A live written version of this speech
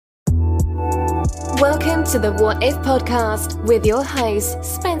Welcome to the What If podcast with your hosts,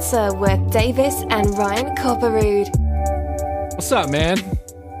 Spencer Worth Davis and Ryan Copperrood. What's up, man?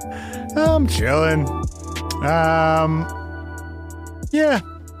 I'm chilling. Yeah,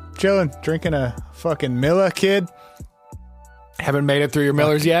 chilling. Drinking a fucking Miller, kid. Haven't made it through your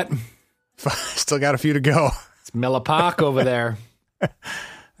Millers yet? Still got a few to go. It's Miller Park over there.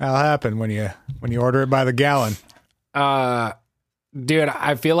 That'll happen when you order it by the gallon. Dude,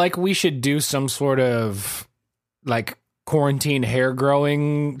 I feel like we should do some sort of like quarantine hair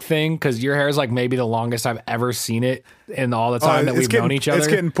growing thing, because your hair is like maybe the longest I've ever seen it in all the time that we've known each other. It's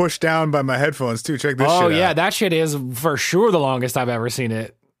getting pushed down by my headphones too. Check this shit out. Oh yeah, that shit is for sure the longest I've ever seen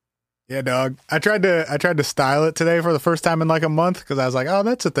it. Yeah, dog. I tried to style it today for the first time in like a month, because I was like, oh,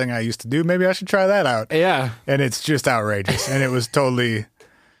 that's a thing I used to do. Maybe I should try that out. Yeah. And it's just outrageous. And it was totally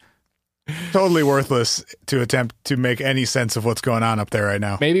worthless to attempt to make any sense of what's going on up there right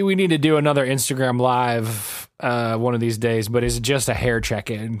now. Maybe we need to do another Instagram live one of these days, but it's just a hair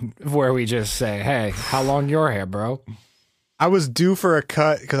check-in where we just say, hey, how long your hair, bro? I was due for a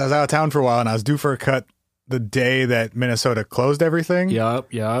cut because I was out of town for a while, and I was due for a cut the day that Minnesota closed everything.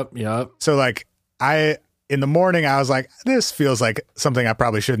 Yup. So like in the morning, I was like, this feels like something I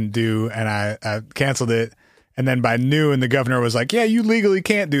probably shouldn't do. And I canceled it. And then by noon, the governor was like, yeah, you legally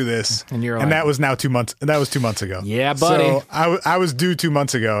can't do this. And you're like, and that was now 2 months. That was 2 months ago. Yeah, buddy. So I was due 2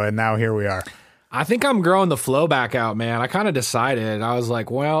 months ago, and now here we are. I think I'm growing the flow back out, man. I kind of decided. I was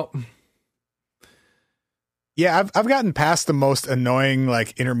like, well, yeah, I've gotten past the most annoying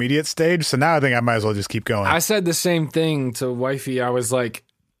like intermediate stage. So now I think I might as well just keep going. I said the same thing to wifey. I was like,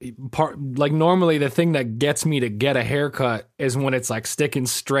 normally the thing that gets me to get a haircut is when it's like sticking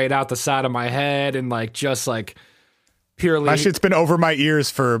straight out the side of my head and like just like purely. My shit's been over my ears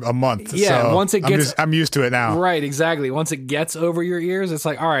for a month. Yeah, so once it gets, I'm used to it now. Right, exactly. Once it gets over your ears, it's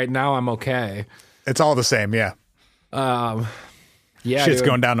like, all right, now I'm okay. It's all the same. Yeah. Yeah, Shit's dude.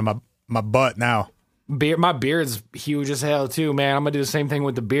 going down to my butt now. My beard's huge as hell too, man. I'm gonna do the same thing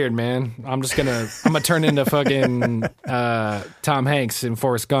with the beard, man. I'm gonna turn into fucking Tom Hanks in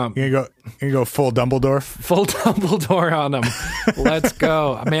Forrest Gump. You gonna go full Dumbledore? Full Dumbledore on him. Let's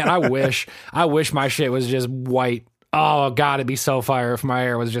go, man. I wish my shit was just white. Oh god, it'd be so fire if my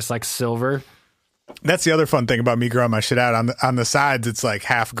hair was just like silver. That's the other fun thing about me growing my shit out. On the sides, it's like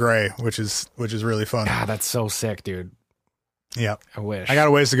half gray, which is really fun. God, that's so sick, dude. Yeah, I wish. I got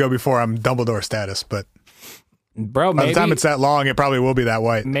a ways to go before I'm Dumbledore status, but bro, by the time it's that long, it probably will be that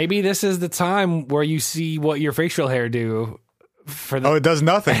white. Maybe this is the time where you see what your facial hair do. It does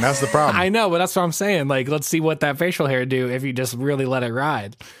nothing. That's the problem. I know, but that's what I'm saying. Like, let's see what that facial hair do if you just really let it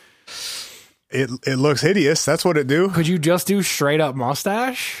ride. It looks hideous. That's what it do. Could you just do straight up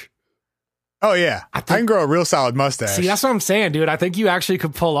mustache? Oh yeah, I can grow a real solid mustache. See, that's what I'm saying, dude. I think you actually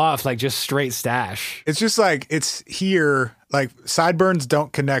could pull off like just straight stash. It's just like it's here. Like sideburns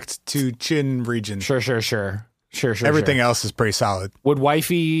don't connect to chin region. Sure. Everything else is pretty solid. Would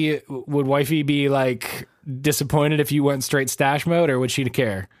wifey be like disappointed if you went straight stash mode, or would she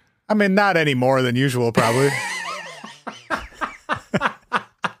care? I mean, not any more than usual, probably.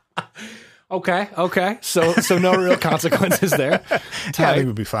 Okay. So no real consequences there. Yeah, I think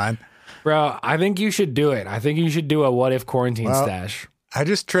we'd be fine. Bro, I think you should do it. I think you should do a what if quarantine stash. I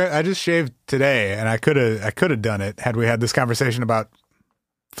just shaved today, and I could have done it had we had this conversation about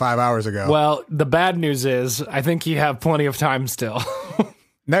 5 hours ago. Well, the bad news is I think you have plenty of time still.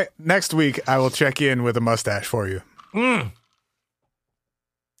 Next week, I will check in with a mustache for you.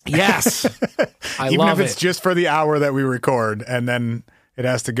 Yes, Even if it's just for the hour that we record, and then it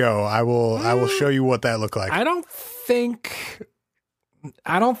has to go. I will show you what that looked like. I don't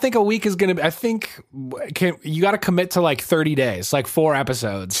think a week is going to be, I think you got to commit to like 30 days, like 4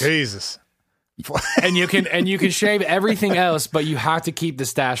 episodes. Jesus. and you can shave everything else, but you have to keep the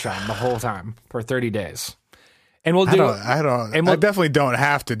stash on the whole time for 30 days. And we'll do I definitely don't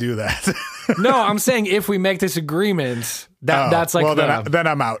have to do that. No, I'm saying if we make this agreement, that's like, well, then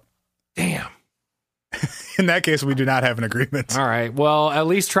I'm out. Damn. In that case, we do not have an agreement. All right. Well, at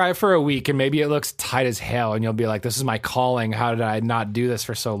least try it for a week, and maybe it looks tight as hell, and you'll be like, this is my calling. How did I not do this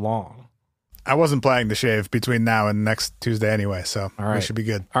for so long? I wasn't planning to shave between now and next Tuesday anyway, so we should be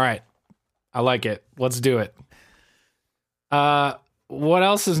good. All right. I like it. Let's do it. What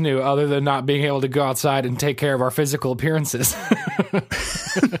else is new other than not being able to go outside and take care of our physical appearances?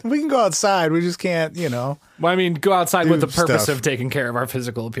 We can go outside. We just can't, Well, I mean, go outside with the purpose stuff. of taking care of our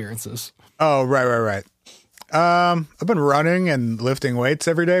physical appearances. Oh, right. I've been running and lifting weights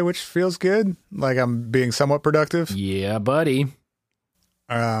every day, which feels good. Like I'm being somewhat productive. Yeah, buddy.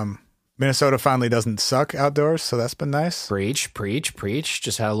 Minnesota finally doesn't suck outdoors, so that's been nice. Preach.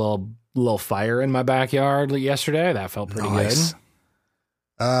 Just had a little fire in my backyard yesterday. That felt pretty good.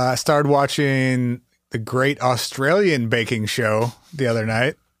 I started watching the Great Australian Baking Show the other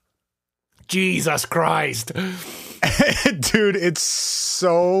night. Jesus Christ. Dude, it's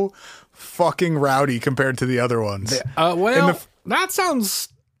so fucking rowdy compared to the other ones. That sounds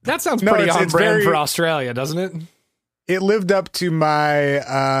pretty on brand for Australia, doesn't it? It lived up to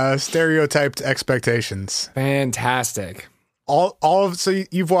my stereotyped expectations. Fantastic. So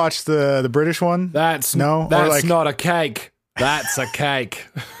you've watched the British one? That's not a cake. That's a cake.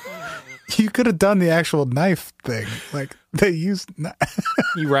 You could have done the actual knife thing. Like they used.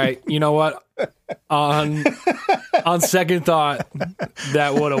 You're right. You know what? On second thought,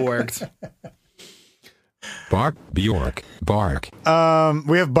 that would have worked. Bark, Bjork, bark.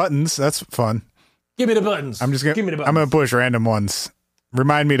 We have buttons. That's fun. Give me the buttons. Give me the buttons. I'm gonna push random ones.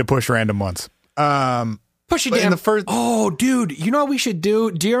 Remind me to push random ones. Push it down. Oh, dude, you know what we should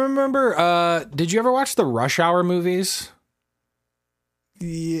do? Do you remember? Did you ever watch the Rush Hour movies?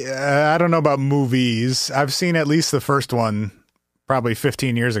 Yeah, I don't know about movies. I've seen at least the first one, probably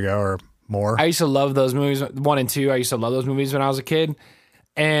 15 years ago or more. I used to love those movies, 1 and 2. I used to love those movies when I was a kid.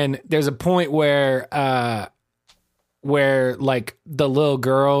 And there's a point where like the little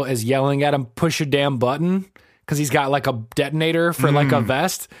girl is yelling at him, "Push a damn button," because he's got like a detonator for like a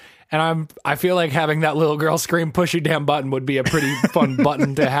vest. And I feel like having that little girl scream, "Push a damn button," would be a pretty fun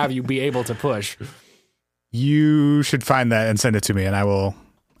button to have you be able to push. You should find that and send it to me, and I will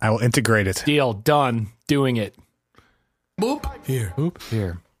integrate it. Deal. Done. Doing it. Boop. Here. Boop.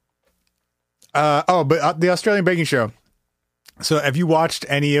 Here. But the Australian Baking Show. So have you watched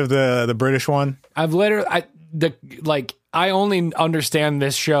any of the British one? I've I only understand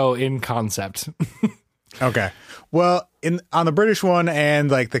this show in concept. Okay. Well, on the British one and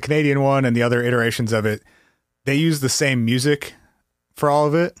like the Canadian one and the other iterations of it, they use the same music for all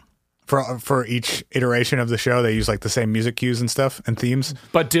of it. For each iteration of the show, they use like the same music cues and stuff and themes.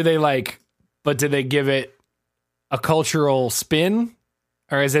 But do they give it a cultural spin,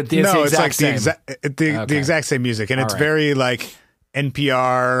 or is it the exact same? The exact same music, and it's very like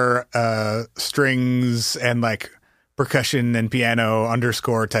NPR strings and like percussion and piano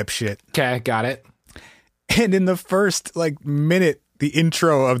underscore type shit. Okay, got it. And in the first like minute, the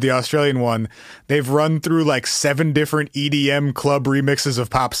intro of the Australian one, they've run through like 7 different EDM club remixes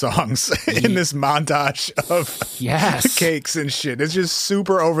of pop songs in this montage of cakes and shit. It's just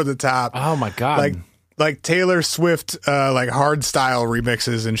super over the top. Oh my God. Like Taylor Swift, like hard style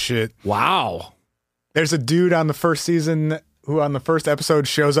remixes and shit. Wow. There's a dude on the first season who on the first episode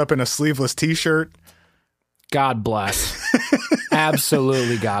shows up in a sleeveless t-shirt. God bless.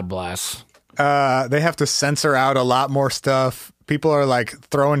 Absolutely God bless. They have to censor out a lot more stuff. People are like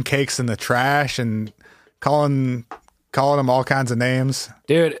throwing cakes in the trash and calling them all kinds of names.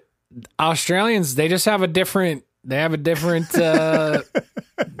 Dude, Australians, they just have a different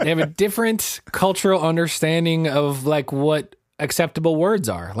cultural understanding of like what acceptable words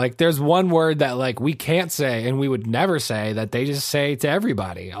are. Like there's one word that like we can't say and we would never say that they just say to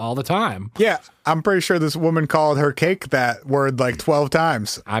everybody all the time. Yeah, I'm pretty sure this woman called her cake that word like 12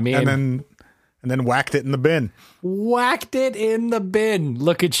 times. I mean, and then whacked it in the bin. Whacked it in the bin.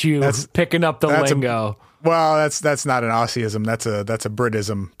 Look at you picking up the lingo. That's not an Aussieism. That's a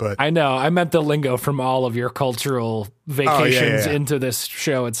Britism. But I know. I meant the lingo from all of your cultural vacations into this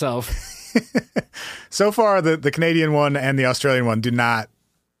show itself. So far, the Canadian one and the Australian one do not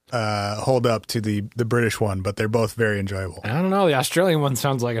hold up to the British one, but they're both very enjoyable. I don't know. The Australian one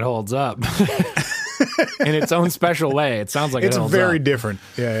sounds like it holds up in its own special way. It sounds like it's it holds up. very different.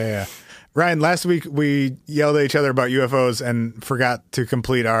 Yeah. Ryan, last week we yelled at each other about UFOs and forgot to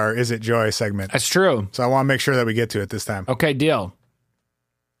complete our Is It Joy segment. That's true. So I want to make sure that we get to it this time. Okay, deal.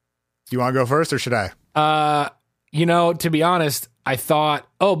 Do you want to go first or should I? To be honest, I thought,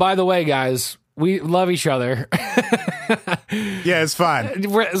 oh, by the way, guys, we love each other. Yeah, it's fine.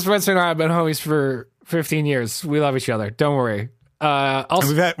 Spencer and I have been homies for 15 years. We love each other. Don't worry.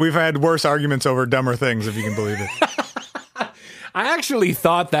 We've had worse arguments over dumber things, if you can believe it. I actually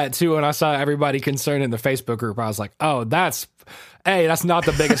thought that too when I saw everybody concerned in the Facebook group. I was like, oh, that's not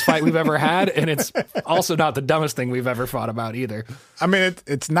the biggest fight we've ever had, and it's also not the dumbest thing we've ever fought about either. I mean,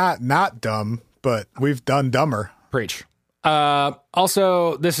 it's not dumb, but we've done dumber. Preach.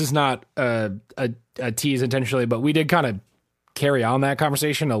 Also, this is not a tease intentionally, but we did kind of carry on that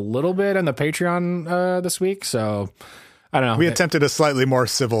conversation a little bit in the Patreon this week, so I don't know. We attempted a slightly more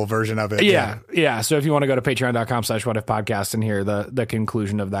civil version of it. Yeah. So if you want to go to patreon.com/whatifpodcast and hear the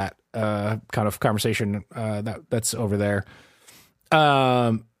conclusion of that kind of conversation that's over there.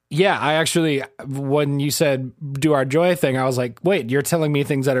 Yeah, I actually, when you said do our joy thing, I was like, wait, you're telling me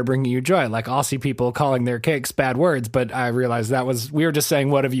things that are bringing you joy, like Aussie people calling their cakes bad words. But I realized we were just saying,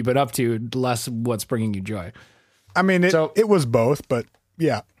 what have you been up to, less what's bringing you joy. I mean, it was both, but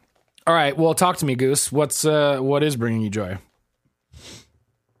yeah. All right, well, talk to me, Goose. What is bringing you joy?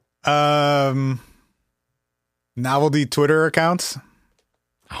 Novelty Twitter accounts.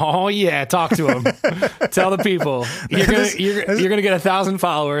 Oh yeah, talk to him. Tell the people you're gonna get 1,000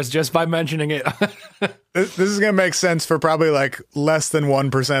 followers just by mentioning it. This is gonna make sense for probably like less than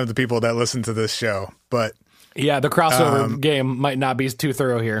 1% of the people that listen to this show, but yeah, the crossover game might not be too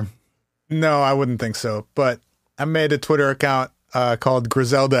thorough here. No, I wouldn't think so. But I made a Twitter account called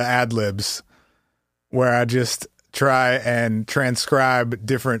Griselda Adlibs, where I just try and transcribe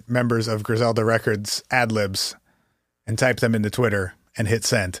different members of Griselda Records adlibs and type them into Twitter and hit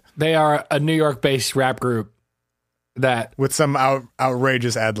send. They are a New York-based rap group that with some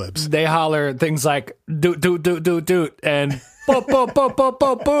outrageous adlibs. They holler things like doot doot doot doot doot and boom boom boom boom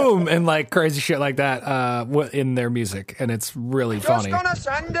boom boom and like crazy shit like that in their music, and it's really funny. Just gonna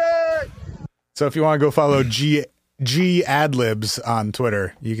send it. So if you want to go follow G Adlibs on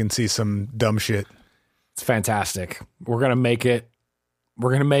Twitter, you can see some dumb shit. It's fantastic. We're gonna make it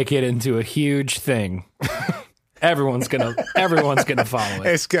into a huge thing. Everyone's gonna follow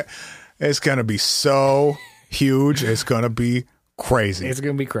it. It's gonna be so huge. It's gonna be crazy. It's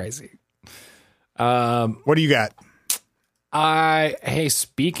gonna be crazy. What do you got? Hey,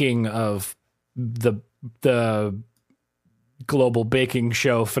 speaking of the global baking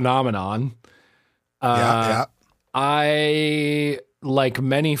show phenomenon, yeah. I, like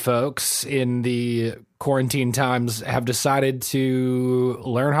many folks in the quarantine times, have decided to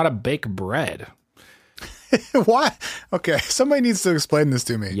learn how to bake bread. Why? Okay, somebody needs to explain this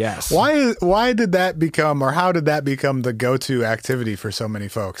to me. Yes. Why did that become, or how did that become the go-to activity for so many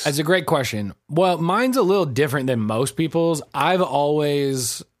folks? That's a great question. Well, mine's a little different than most people's. I've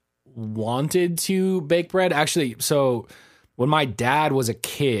always wanted to bake bread. Actually, so when my dad was a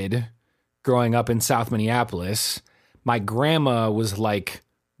kid growing up in South Minneapolis, my grandma was like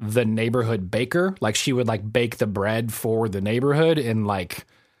the neighborhood baker. Like she would like bake the bread for the neighborhood and like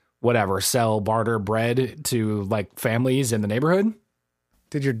whatever, sell barter bread to like families in the neighborhood.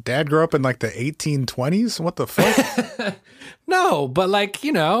 Did your dad grow up in like the 1820s? What the fuck? No, but like,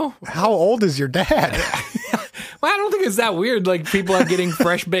 you know. How old is your dad? Well, I don't think it's that weird. Like people are getting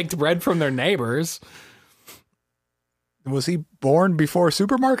fresh baked bread from their neighbors. Was he born before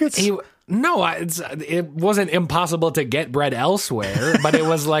supermarkets? No, it wasn't impossible to get bread elsewhere, but it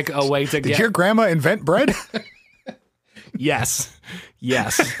was like a way to get. Did your grandma invent bread? Yes.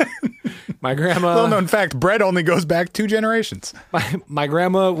 My grandma. Well, known fact, bread only goes back 2 generations. My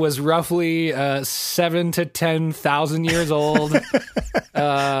grandma was roughly 7,000 to 10,000 years old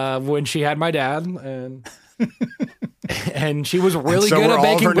when she had my dad, and she was really good at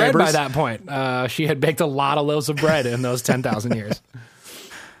baking bread by that point. She had baked a lot of loaves of bread in those 10,000 years.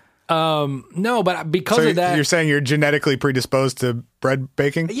 No, but because of that, you're saying you're genetically predisposed to bread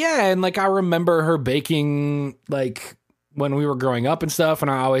baking? Yeah, and like I remember her baking like when we were growing up and stuff, and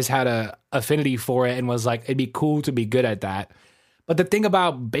I always had a affinity for it and was like, it'd be cool to be good at that. But the thing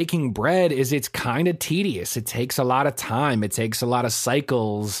about baking bread is it's kind of tedious. It takes a lot of time. It takes a lot of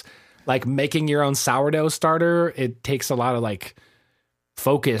cycles. Like making your own sourdough starter, it takes a lot of like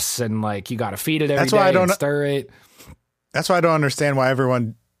focus and like you got to feed it every day and stir it. That's why I don't understand why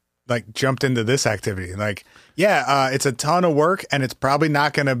everyone like jumped into this activity. Like, yeah, it's a ton of work and it's probably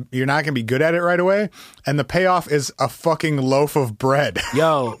you're not gonna be good at it right away. And the payoff is a fucking loaf of bread.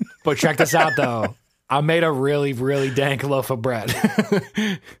 Yo, but check this out though. I made a really, really dank loaf of bread.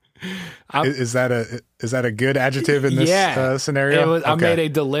 Is that a good adjective in this scenario? I made a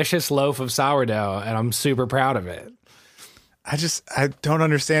delicious loaf of sourdough and I'm super proud of it. I don't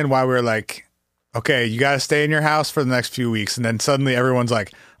understand why we're like, okay, you got to stay in your house for the next few weeks. And then suddenly everyone's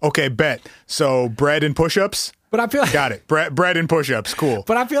like, okay, bet. So bread and push-ups? But I feel like, got it. Bread and push-ups. Cool.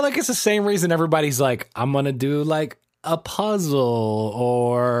 But I feel like it's the same reason everybody's like, I'm going to do like a puzzle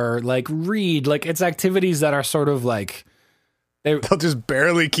or like read. Like it's activities that are sort of like. They'll just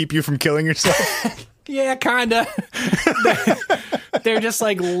barely keep you from killing yourself. Yeah, kind of. They're just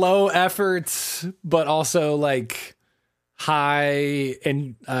like low effort, but also like high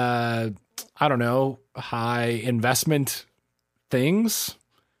and I don't know, high investment things.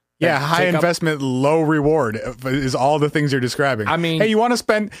 Yeah, high investment, low reward is all the things you're describing. I mean, hey, you want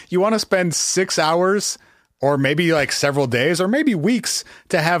to spend 6 hours or maybe like several days or maybe weeks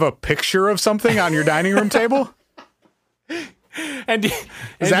to have a picture of something on your dining room table?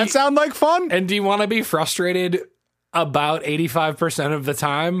 Does that sound like fun? And do you want to be frustrated about 85% of the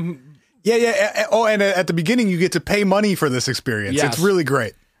time. Yeah. Oh, and at the beginning, you get to pay money for this experience. Yes. It's really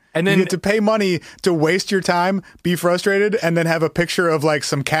great. And then you get to pay money to waste your time, be frustrated, and then have a picture of like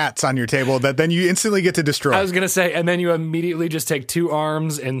some cats on your table that then you instantly get to destroy. I was going to say, and then you immediately just take 2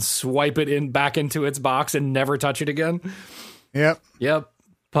 arms and swipe it back into its box and never touch it again. Yep.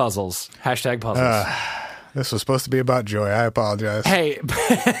 Puzzles. Hashtag puzzles. This was supposed to be about joy. I apologize. Hey.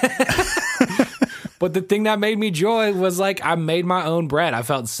 But the thing that made me joy was like I made my own bread. I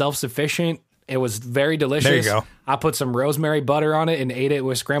felt self-sufficient. It was very delicious. There you go. I put some rosemary butter on it and ate it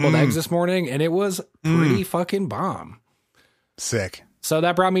with scrambled eggs this morning, and it was pretty fucking bomb. Sick. So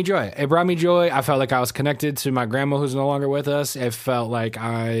that brought me joy. It brought me joy. I felt like I was connected to my grandma who's no longer with us. It felt like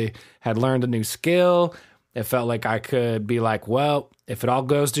I had learned a new skill. It felt like I could be like, well, if it all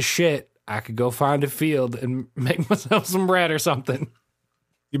goes to shit, I could go find a field and make myself some bread or something.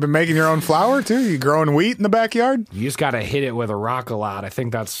 You've been making your own flour too? You growing wheat in the backyard? You just got to hit it with a rock a lot. I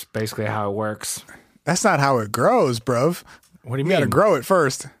think that's basically how it works. That's not how it grows, bruv. What do you You mean? got to grow it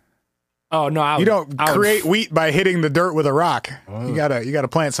first. Oh, no. You don't create wheat by hitting the dirt with a rock. You gotta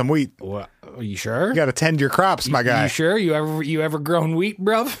plant some wheat. What? Are you sure? You gotta tend your crops, my guy. You sure? You ever grown wheat,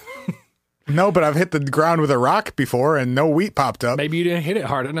 bruv? No, but I've hit the ground with a rock before and no wheat popped up. Maybe you didn't hit it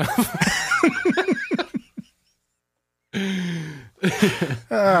hard enough.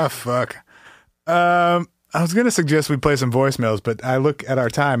 Ah, fuck. I was gonna suggest we play some voicemails, but I look at our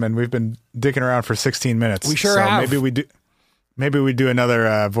time and we've been dicking around for 16 minutes. We sure have. Maybe we do another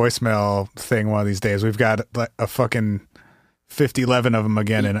voicemail thing one of these days. We've got like a fucking 11 of them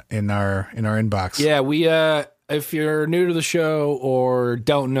again in our inbox. Yeah, we if you're new to the show or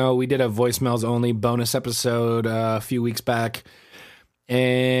don't know, we did a voicemails only bonus episode a few weeks back.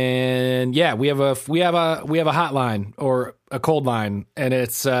 And yeah, we have a hotline or a cold line, and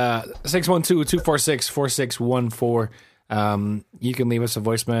it's 612-246-4614. You can leave us a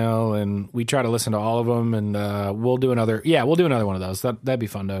voicemail, and we try to listen to all of them, and we'll do another one of those. That'd be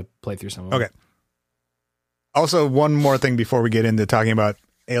fun to play through some of them. Okay. Also, one more thing before we get into talking about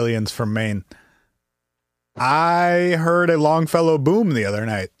aliens from Maine. I heard a Longfellow boom the other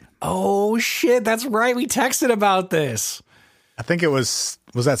night. Oh shit, that's right. We texted about this. I think it was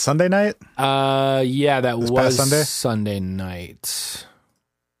that Sunday night? Yeah, that This was past Sunday night.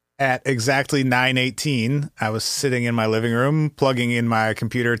 At exactly 9:18, I was sitting in my living room, plugging in my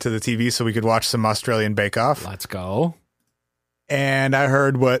computer to the TV so we could watch some Australian Bake Off. Let's go. And I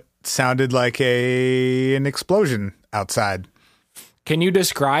heard what sounded like an explosion outside. Can you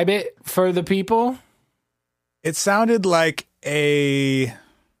describe it for the people? It sounded like a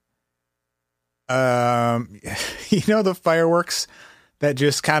the fireworks that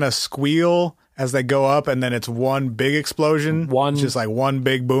just kind of squeal as they go up, and then it's one big explosion, just like one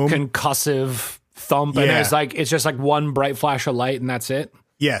big boom, concussive thump, and it's just like one bright flash of light, and that's it.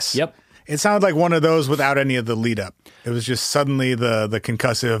 Yes. Yep. It sounded like one of those without any of the lead up. It was just suddenly the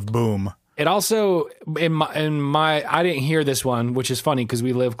concussive boom. It also in my I didn't hear this one, which is funny because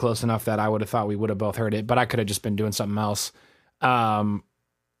we live close enough that I would have thought we would have both heard it, but I could have just been doing something else. I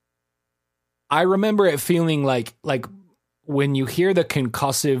remember it feeling like when you hear the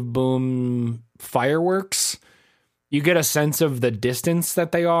concussive boom fireworks, you get a sense of the distance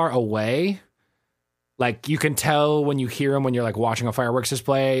that they are away. Like you can tell when you hear them when you're like watching a fireworks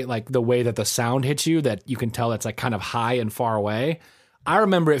display, like the way that the sound hits you, that you can tell it's like kind of high and far away. I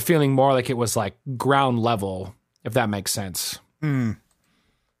remember it feeling more like it was like ground level, if that makes sense.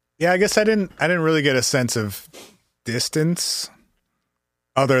 Yeah, I guess I didn't really get a sense of distance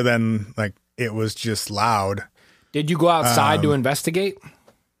other than like it was just loud. Did you go outside to investigate?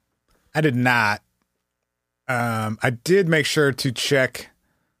 I did not. I did make sure to check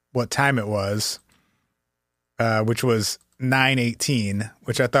what time it was, which was 9:18,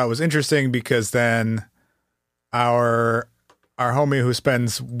 which I thought was interesting because then our homie who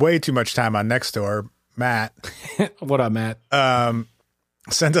spends way too much time on Nextdoor, Matt. What up, Matt?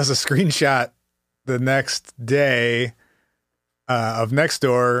 Sent us a screenshot the next day of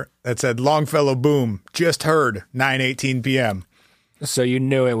Nextdoor that said Longfellow boom, just heard, 9:18 p.m. So you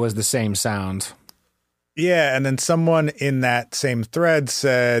knew it was the same sound. Yeah, and then someone in that same thread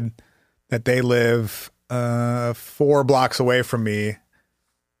said that they live 4 blocks away from me,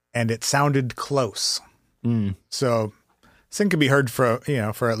 and it sounded close. So this thing could be heard for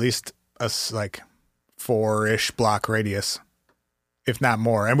at least a like 4-ish block radius, if not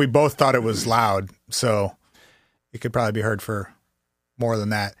more. And we both thought it was loud, so it could probably be heard for more than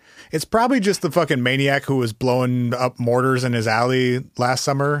that. It's probably just the fucking maniac who was blowing up mortars in his alley last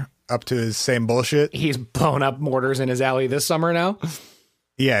summer up to his same bullshit. He's blown up mortars in his alley this summer now.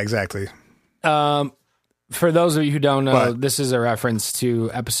 Yeah, exactly. For those of you who don't know, What? this is a reference to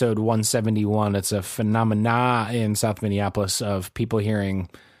episode 171. It's a phenomena in South Minneapolis of people hearing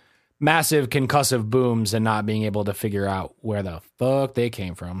massive concussive booms and not being able to figure out where the fuck they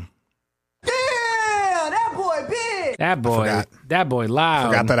came from. Damn, that boy big. That boy loud.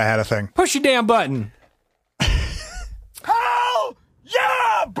 Forgot that I had a thing. Push your damn button. Hell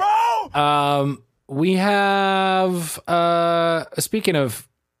yeah, bro. We have speaking of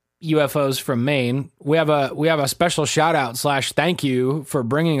UFOs from Maine, we have a special shout out / thank you for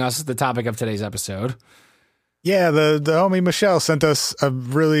bringing us the topic of today's episode. Yeah, the homie Michelle sent us a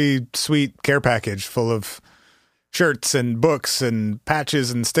really sweet care package full of shirts and books and patches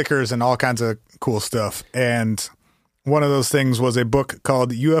and stickers and all kinds of cool stuff. And one of those things was a book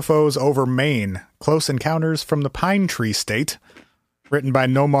called UFOs Over Maine, Close Encounters from the Pine Tree State, written by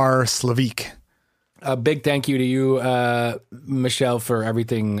Nomar Slavik. A big thank you to you, Michelle, for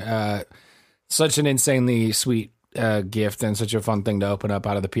everything. Such an insanely sweet gift and such a fun thing to open up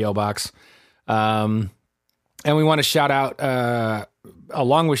out of the P.O. box. And we want to shout out,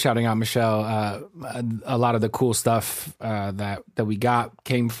 along with shouting out Michelle, a lot of the cool stuff that we got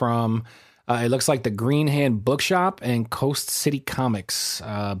came from, it looks like the Green Hand Bookshop and Coast City Comics,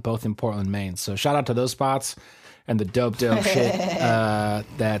 both in Portland, Maine. So shout out to those spots. And the dope shit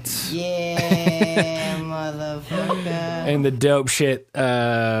that's Yeah, motherfucker. and the dope shit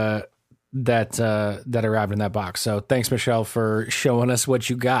that arrived in that box. So thanks, Michelle, for showing us what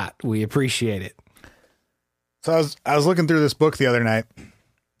you got. We appreciate it. So I was looking through this book the other night,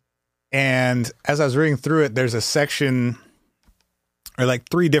 and as I was reading through it, there's a section, or like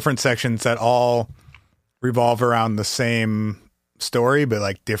 3 different sections that all revolve around the same story, but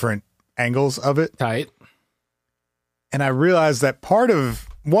like different angles of it. Tight. And I realized that part of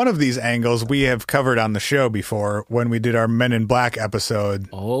one of these angles we have covered on the show before when we did our Men in Black episode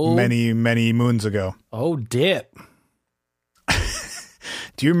many, many moons ago. Oh, dip.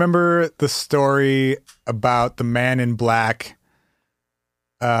 Do you remember the story about the man in black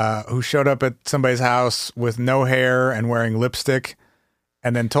who showed up at somebody's house with no hair and wearing lipstick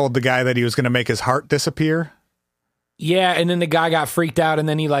and then told the guy that he was going to make his heart disappear? Yeah, and then the guy got freaked out and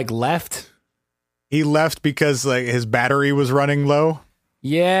then he like left. He left because like his battery was running low.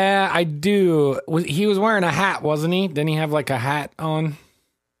 Yeah, I do. He was wearing a hat, wasn't he? Didn't he have like a hat on?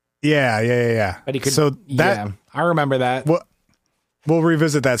 Yeah. But he could. So that, yeah, I remember that. we'll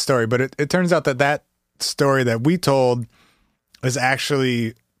revisit that story, but it turns out that story that we told is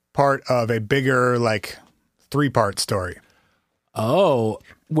actually part of a bigger, like 3-part story. Oh,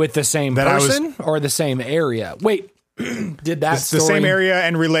 with the same That person or the same area? Wait, did that It's story... the same area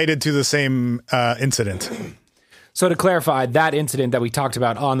and related to the same incident. So to clarify, that incident that we talked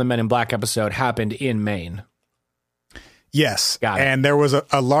about on the Men in Black episode happened in Maine. Yes. Got it. And there was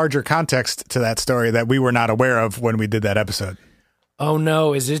a larger context to that story that we were not aware of when we did that episode. Oh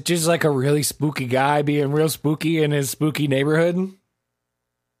no, is it just like a really spooky guy being real spooky in his spooky neighborhood?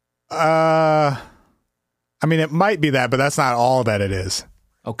 I mean, it might be that, but that's not all that it is.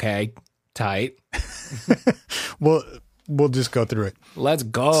 Okay, tight. We'll just go through it. Let's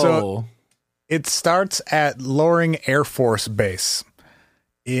go. So- It starts at Loring Air Force Base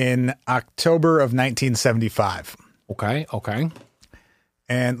in October of 1975. Okay.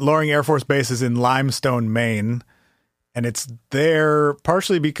 And Loring Air Force Base is in Limestone, Maine. And it's there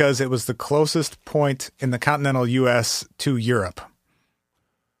partially because it was the closest point in the continental U.S. to Europe.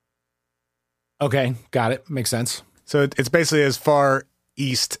 Okay, got it. Makes sense. So it's basically as far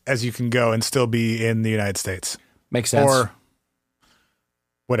east as you can go and still be in the United States. Makes sense. Or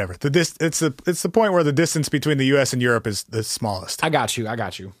whatever. It's the point where the distance between the U.S. and Europe is the smallest, I got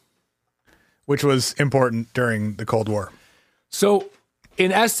you. which was important during the Cold War. So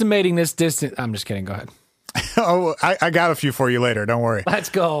in estimating this distance, I'm just kidding. Go ahead. Oh, I got a few for you later. Don't worry. Let's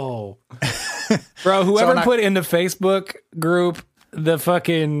go. Bro, whoever put in the Facebook group the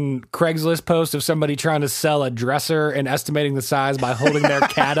fucking Craigslist post of somebody trying to sell a dresser and estimating the size by holding their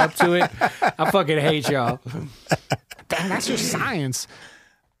cat up to it, I fucking hate y'all. Damn, that's your science.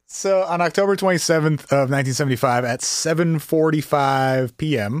 So on October 27th of 1975 at 7:45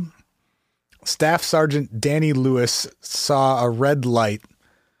 p.m., Staff Sergeant Danny Lewis saw a red light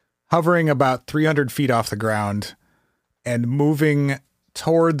hovering about 300 feet off the ground and moving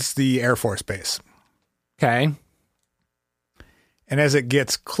towards the Air Force Base. Okay. And as it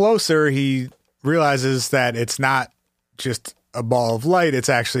gets closer, he realizes that it's not just a ball of light. It's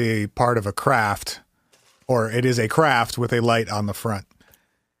actually part of a craft, or it is a craft with a light on the front.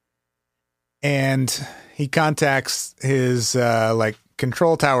 And he contacts his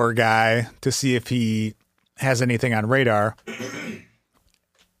control tower guy to see if he has anything on radar.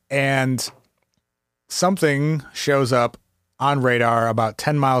 And something shows up on radar about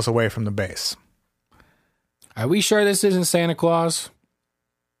 10 miles away from the base. Are we sure this isn't Santa Claus?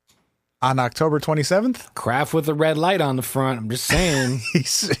 On October 27th? Craft with a red light on the front. I'm just saying.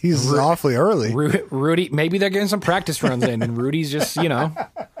 He's awfully early. Rudy, maybe they're getting some practice runs in, and Rudy's just, I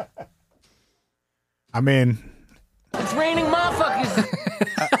mean... It's raining motherfuckers.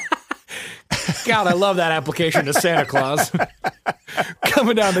 God, I love that application to Santa Claus.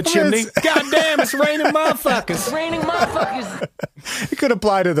 Coming down the chimney. God damn, it's raining motherfuckers. It's raining motherfuckers. It could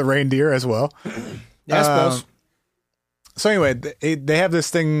apply to the reindeer as well. Yeah, I suppose. So anyway, they have this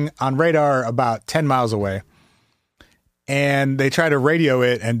thing on radar about 10 miles away, and they try to radio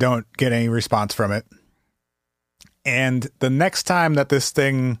it and don't get any response from it. And the next time that this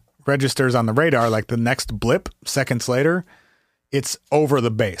thing registers on the radar, like the next blip, seconds later, it's over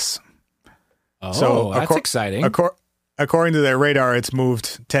the base. Oh, So that's exciting. According to their radar, it's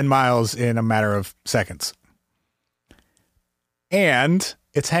moved 10 miles in a matter of seconds. And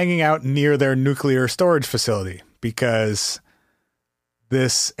it's hanging out near their nuclear storage facility because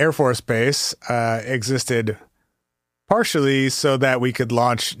this Air Force base existed partially so that we could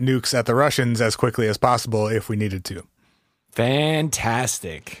launch nukes at the Russians as quickly as possible if we needed to.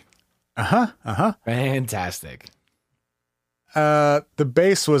 Fantastic. Fantastic. The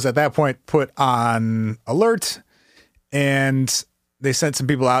base was at that point put on alert, and they sent some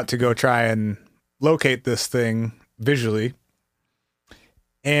people out to go try and locate this thing visually.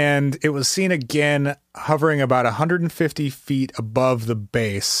 And it was seen again hovering about 150 feet above the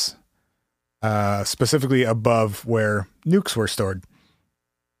base, specifically above where nukes were stored.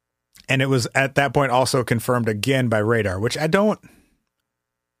 And it was at that point also confirmed again by radar, which I don't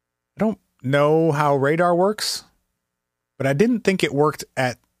know how radar works, but I didn't think it worked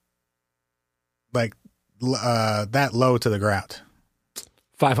at like that low to the ground.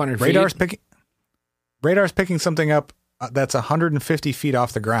 500 feet. Radar's picking something up that's 150 feet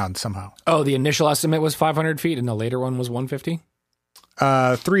off the ground somehow. Oh, the initial estimate was 500 feet and the later one was 150?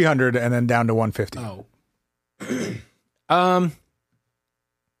 300 and then down to 150. Oh.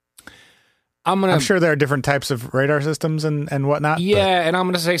 I'm sure there are different types of radar systems and whatnot. Yeah, and I'm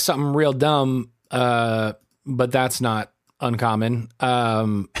going to say something real dumb, but that's not uncommon.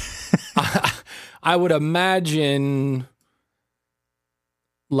 I would imagine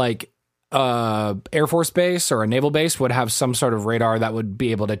like Air Force base or a naval base would have some sort of radar that would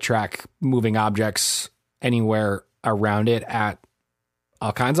be able to track moving objects anywhere around it at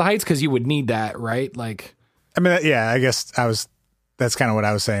all kinds of heights, because you would need that, right? Like, I mean, yeah, I guess that's kind of what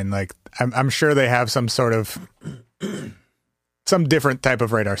I was saying. Like, I'm sure they have some sort of some different type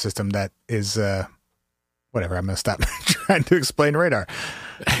of radar system that is whatever. I'm going to stop trying to explain radar.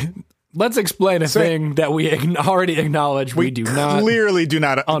 Let's explain a thing that we already acknowledge we do not clearly do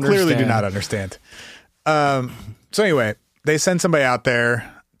not understand. understand. So anyway, they send somebody out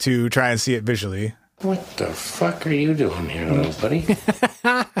there to try and see it visually. What the fuck are you doing here, little buddy?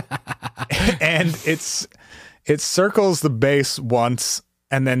 And it circles the base once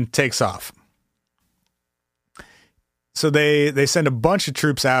and then takes off. So they send a bunch of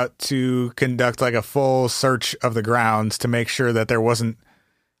troops out to conduct like a full search of the grounds to make sure that there wasn't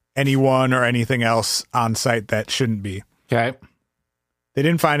anyone or anything else on site that shouldn't be. Okay. They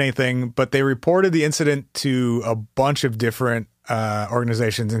didn't find anything, but they reported the incident to a bunch of different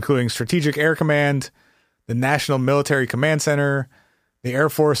organizations, including Strategic Air Command, the National Military Command Center, the Air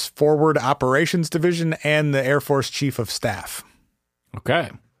Force Forward Operations Division, and the Air Force Chief of Staff. Okay.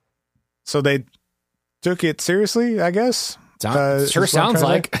 So they took it seriously, I guess. Sure sounds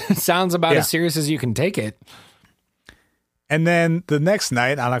like. Sounds about as serious as you can take it. And then the next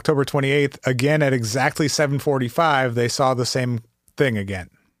night, on October 28th, again at exactly 7:45, they saw the same thing again.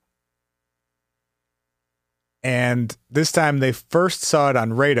 And this time they first saw it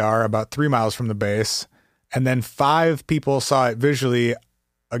on radar about 3 miles from the base, and then 5 people saw it visually,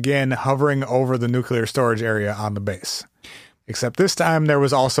 again hovering over the nuclear storage area on the base. Except this time there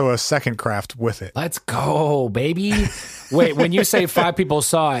was also a second craft with it. Let's go, baby. Wait, when you say 5 people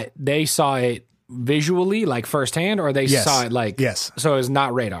saw it, they saw it visually, like firsthand, or they saw it like... Yes. So it was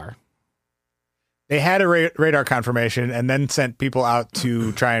not radar. They had a radar confirmation and then sent people out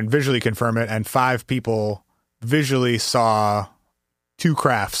to try and visually confirm it, and 5 people visually saw 2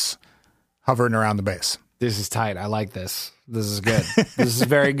 crafts hovering around the base. This is tight. I like this. This is good. This is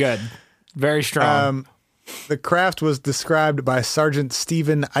very good. Very strong. The craft was described by Sergeant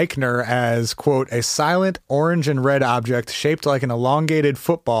Stephen Eichner as, quote, a silent orange and red object shaped like an elongated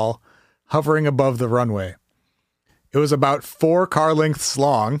football hovering above the runway. It was about 4 car lengths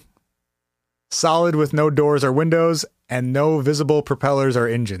long, solid with no doors or windows, and no visible propellers or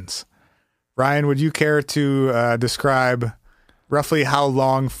engines. Ryan, would you care to describe roughly how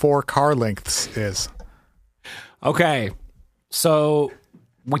long 4 car lengths is? Okay, so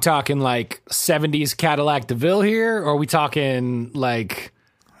we talking like 70s Cadillac DeVille here, or are we talking like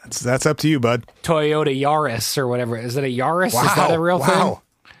That's up to you, bud. Toyota Yaris or whatever? Is it a Yaris? Is that a real thing?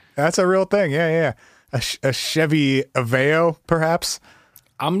 That's a real thing. Yeah. A Chevy Aveo, perhaps?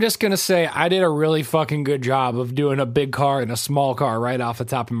 I'm just going to say I did a really fucking good job of doing a big car and a small car right off the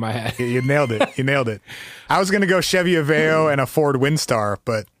top of my head. You nailed it. I was going to go Chevy Aveo and a Ford Windstar,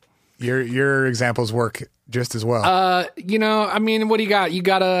 but your examples work just as well. I mean, what do you got? You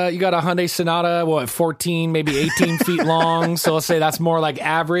got a Hyundai Sonata, 14, maybe 18 feet long. So let's say that's more like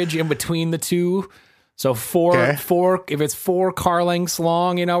average in between the two. So four, if it's 4 car lengths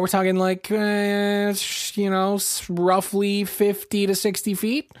long, we're talking like, roughly 50 to 60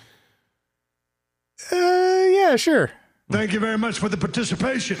 feet. Yeah, sure. Thank you very much for the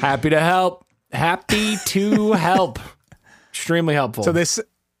participation. Happy to help. Extremely helpful. So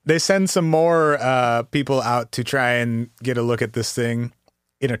they send some more people out to try and get a look at this thing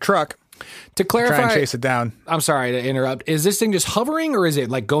in a truck. To clarify, try and chase it down. I'm sorry to interrupt. Is this thing just hovering, or is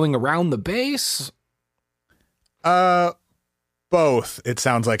it like going around the base? Both, it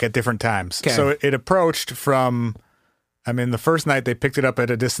sounds like, at different times. Okay. So it approached from, the first night they picked it up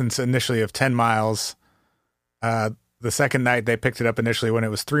at a distance initially of 10 miles. The second night they picked it up initially when it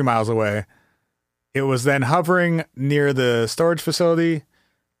was 3 miles away. It was then hovering near the storage facility,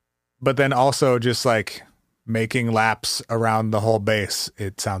 but then also just like making laps around the whole base,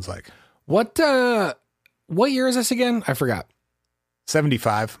 it sounds like. What year is this again? I forgot.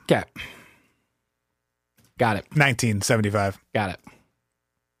 75. Okay. Got it. 1975. Got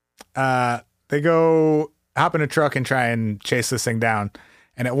it. They go hop in a truck and try and chase this thing down,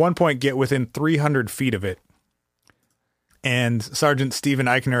 and at one point get within 300 feet of it. And Sergeant Stephen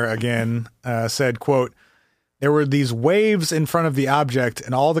Eichner again said, quote, "There were these waves in front of the object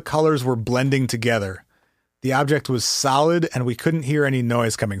and all the colors were blending together. The object was solid and we couldn't hear any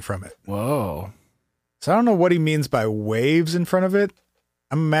noise coming from it." Whoa. So I don't know what he means by waves in front of it.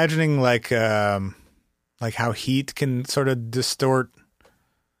 I'm imagining like how heat can sort of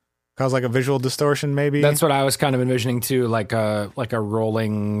cause like a visual distortion, maybe. That's what I was kind of envisioning too, like a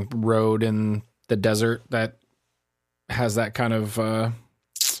rolling road in the desert that has that kind of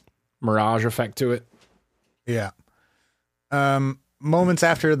mirage effect to it. Yeah. Moments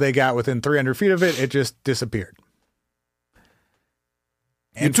after they got within 300 feet of it, it just disappeared.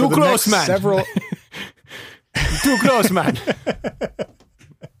 And You're too close, man. Several. Too close, man.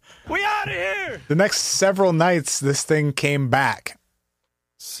 We out of here. The next several nights, this thing came back.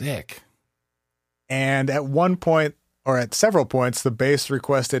 Sick. And at one point, or at several points, the base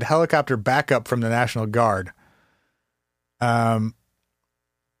requested helicopter backup from the National Guard. And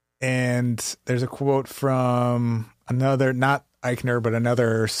there's a quote from another, not Eichner, but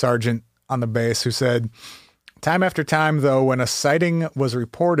another sergeant on the base who said, "Time after time, though, when a sighting was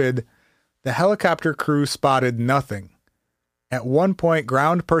reported, the helicopter crew spotted nothing. At one point,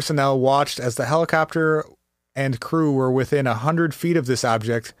 ground personnel watched as the helicopter and crew were within 100 feet of this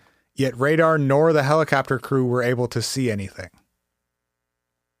object, yet radar nor the helicopter crew were able to see anything."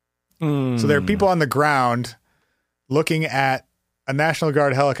 So there are people on the ground looking at a National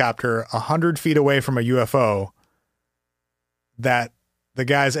Guard helicopter 100 feet away from a UFO that the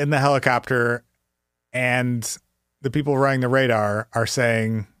guys in the helicopter and the people running the radar are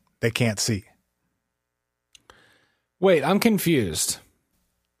saying they can't see. Wait, I'm confused.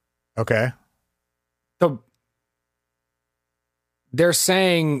 Okay. They're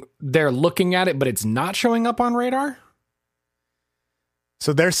saying they're looking at it, but it's not showing up on radar?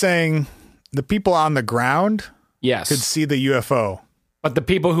 So they're saying the people on the ground Yes. could see the UFO. But the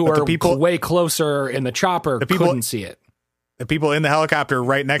people who are way closer in the chopper couldn't see it. The people in the helicopter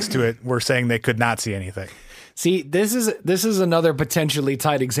right next to it were saying they could not see anything. See, this is another potentially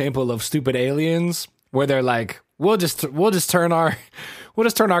tight example of stupid aliens where they're like, we'll just turn our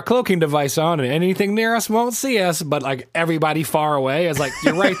cloaking device on and anything near us won't see us, but like everybody far away is like,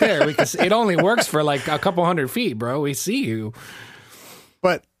 you're right there because it only works for like a couple 100 feet, bro. We see you.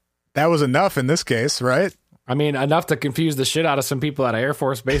 But that was enough in this case, right? I mean, enough to confuse the shit out of some people at an Air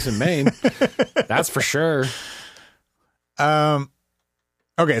Force base in Maine. That's for sure.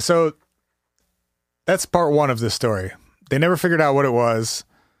 Okay, so that's part one of this story. They never figured out what it was.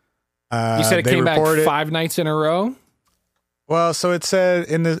 You said it came back 5 nights in a row? Well, so it said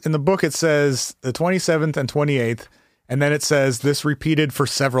in the book, it says the 27th and 28th, and then it says this repeated for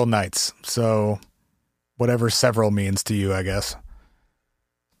several nights. So whatever several means to you, I guess.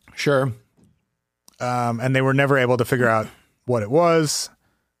 Sure. And they were never able to figure out what it was.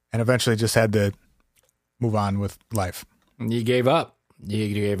 and eventually just had to move on with life. You gave up.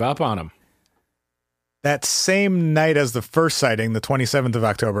 You gave up on him. That same night as the first sighting, the 27th of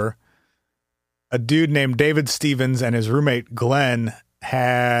October, a dude named David Stevens and his roommate Glenn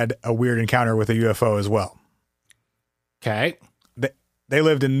had a weird encounter with a UFO as well. Okay. They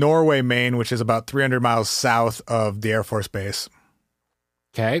lived in Norway, Maine, which is about 300 miles south of the Air Force Base.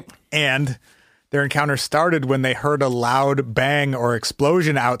 Okay. And their encounter started when they heard a loud bang or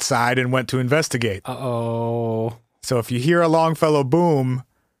explosion outside and went to investigate. Uh-oh. So if you hear a Longfellow boom,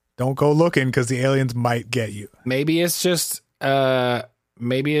 don't go looking because the aliens might get you. Maybe it's just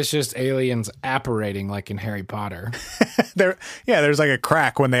aliens apparating like in Harry Potter. There's like a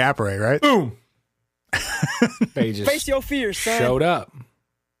crack when they apparate, right? Boom. They just Face your fears, son. showed up.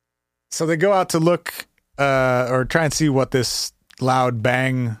 So they go out to look or try and see what this loud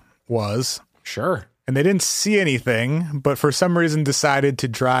bang was. Sure. And they didn't see anything, but for some reason decided to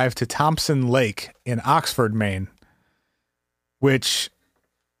drive to Thompson Lake in Oxford, Maine, which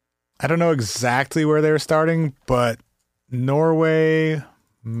I don't know exactly where they were starting, but Norway,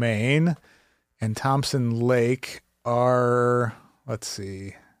 Maine, and Thompson Lake are, let's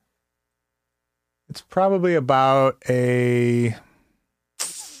see, it's probably about it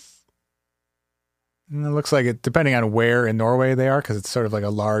looks like it, depending on where in Norway they are, because it's sort of like a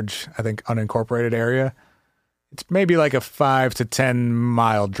large, I think, unincorporated area. It's maybe like a 5 to 10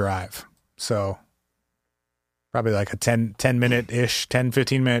 mile drive. So probably like a 10 minute-ish, 10,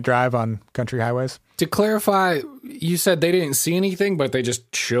 15-minute drive on country highways. To clarify, you said they didn't see anything, but they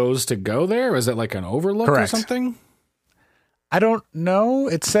just chose to go there? Was it like an overlook Correct. or something? I don't know.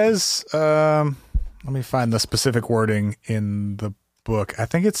 It says, let me find the specific wording in the book. I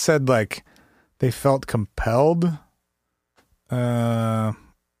think it said like they felt compelled. Let's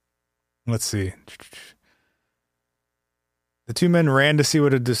see. The two men ran to see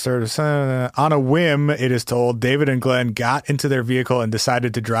what had disturbed. On a whim, it is told, David and Glenn got into their vehicle and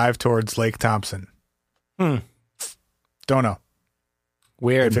decided to drive towards Lake Thompson. Don't know.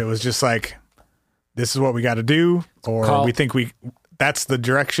 Weird. If it was just like, this is what we got to do, or we think that's the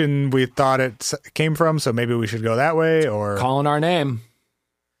direction we thought it came from, so maybe we should go that way, or Calling our name.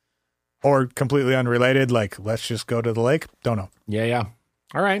 Or completely unrelated, like, let's just go to the lake. Don't know. Yeah.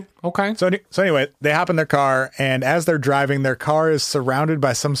 All right. Okay. So anyway, they hop in their car, and as they're driving, their car is surrounded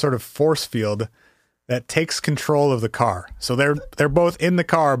by some sort of force field that takes control of the car. So they're both in the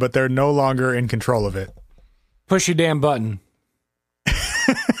car, but they're no longer in control of it. Push your damn button.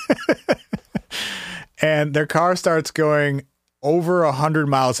 And their car starts going over 100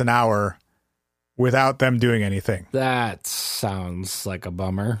 miles an hour without them doing anything. That sounds like a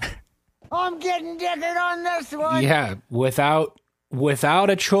bummer. I'm getting dicked on this one. Yeah, without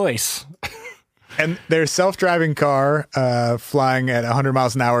a choice. And their self-driving car, flying at 100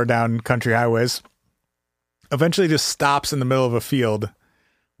 miles an hour down country highways, eventually just stops in the middle of a field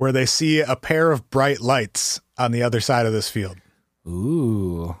where they see a pair of bright lights on the other side of this field.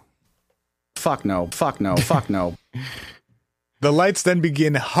 Ooh. Fuck no. The lights then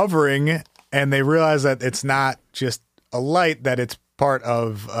begin hovering, and they realize that it's not just a light, that it's part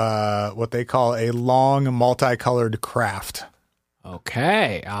of what they call a long, multicolored craft.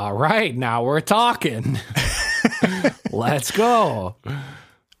 Okay. All right. Now we're talking. Let's go.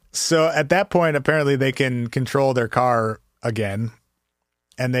 So at that point, apparently they can control their car again,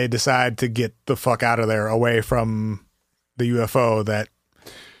 and they decide to get the fuck out of there, away from the UFO that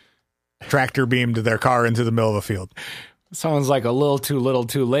tractor beamed their car into the middle of a field. Sounds like a little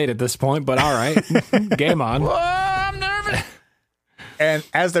too late at this point, but all right. Game on. Oh, I'm nervous. And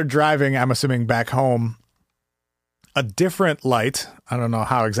as they're driving, I'm assuming back home, a different light, I don't know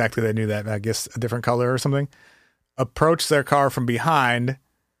how exactly they knew that, I guess a different color or something, approached their car from behind,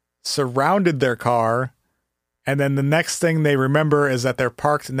 surrounded their car, and then the next thing they remember is that they're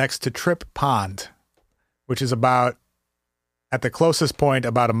parked next to Tripp Pond, which is about, at the closest point,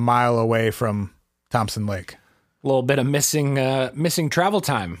 about a mile away from Thompson Lake. A little bit of missing travel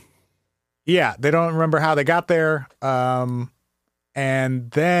time. Yeah, they don't remember how they got there.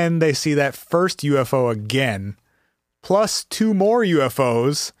 And then they see that first UFO again, plus two more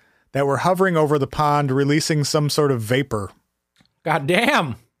UFOs that were hovering over the pond, releasing some sort of vapor. God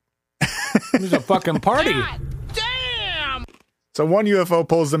damn. There's a fucking party. God damn. So one UFO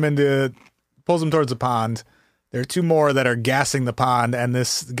pulls them towards the pond. There are two more that are gassing the pond, and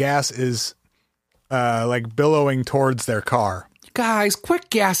this gas is like billowing towards their car. Guys, quit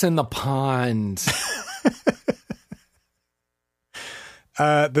gassing the pond.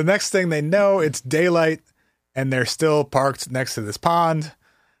 The next thing they know, it's daylight, and they're still parked next to this pond,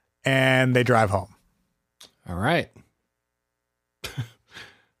 and they drive home. All right.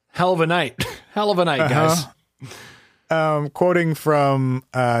 Hell of a night. Hell of a night, guys. Quoting from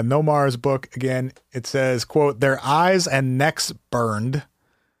Nomar's book again, it says, quote, "Their eyes and necks burned,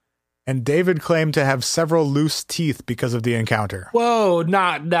 and David claimed to have several loose teeth because of the encounter." Whoa,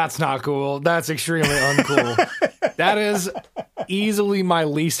 that's not cool. That's extremely uncool. That is easily my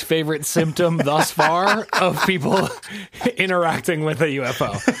least favorite symptom thus far of people interacting with a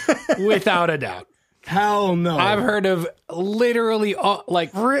UFO. Without a doubt. Hell no. I've heard of literally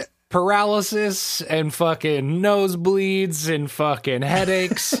paralysis and fucking nosebleeds and fucking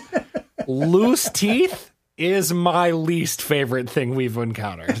headaches. Loose teeth is my least favorite thing we've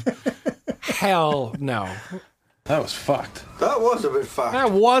encountered. Hell no. That was fucked. That was a bit fucked.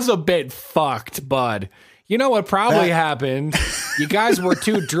 That was a bit fucked, bud. You know what probably happened? You guys were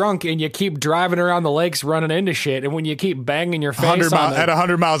too drunk and you keep driving around the lakes running into shit, and when you keep banging your face at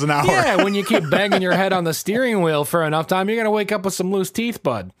 100 miles an hour. Yeah, when you keep banging your head on the steering wheel for enough time, you're going to wake up with some loose teeth,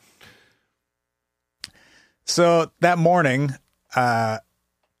 bud. So that morning,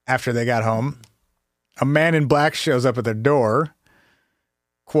 after they got home, a man in black shows up at their door,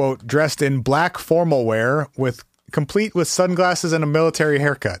 quote, "dressed in black formal wear complete with sunglasses and a military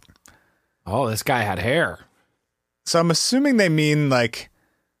haircut." Oh, this guy had hair. So I'm assuming they mean like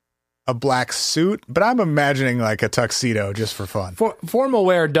a black suit, but I'm imagining like a tuxedo just for fun. Formal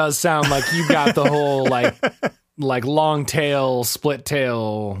wear does sound like you got the whole like long tail, split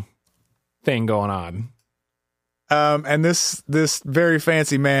tail thing going on. And this very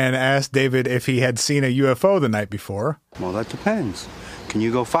fancy man asked David if he had seen a UFO the night before. Well, that depends. Can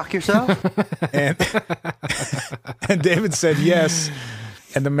you go fuck yourself? and David said yes.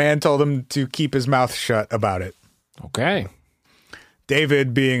 And the man told him to keep his mouth shut about it. Okay.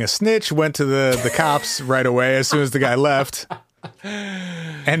 David, being a snitch, went to the cops right away as soon as the guy left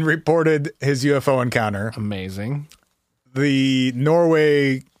and reported his UFO encounter. Amazing. The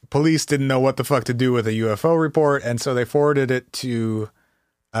Norway police didn't know what the fuck to do with a UFO report, and so they forwarded it to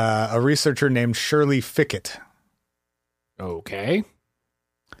a researcher named Shirley Fickett. Okay.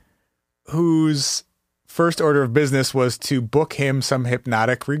 Whose first order of business was to book him some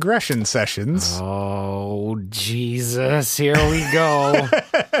hypnotic regression sessions. Oh, Jesus. Here we go.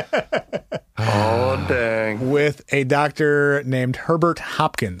 Oh, dang. With a doctor named Herbert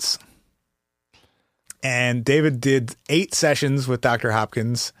Hopkins. And David did 8 sessions with Dr.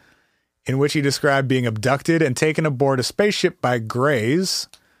 Hopkins, in which he described being abducted and taken aboard a spaceship by Greys,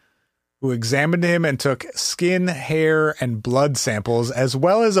 who examined him and took skin, hair, and blood samples, as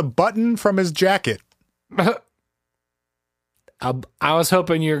well as a button from his jacket. I was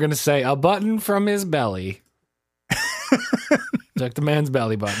hoping you were going to say a button from his belly. Took the man's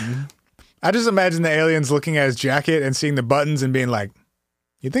belly button. I just imagine the aliens looking at his jacket and seeing the buttons and being like,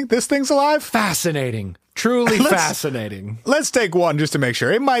 "You think this thing's alive?" Fascinating. Truly fascinating. Let's take one just to make sure.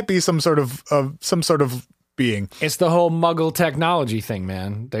 It might be some sort of being. It's the whole Muggle technology thing,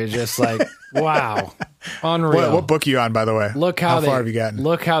 man. They're just like, wow, unreal. What book are you on, by the way? Look how far have you gotten?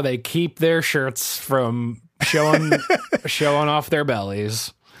 Look how they keep their shirts from showing off their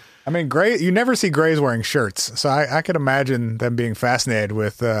bellies. I mean, you never see Greys wearing shirts, so I could imagine them being fascinated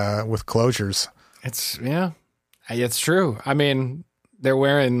with closures. It's true. I mean, they're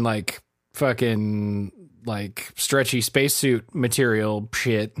wearing like fucking like stretchy spacesuit material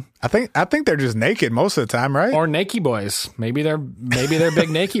shit. I think they're just naked most of the time, right? Or naked boys. Maybe they're big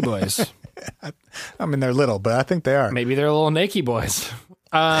naked boys. I mean, they're little, but I think they are. Maybe they're little naked boys.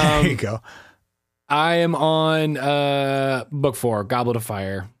 There you go. I am on book 4, Goblet of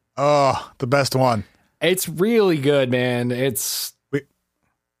Fire. Oh, the best one. It's really good, man. It's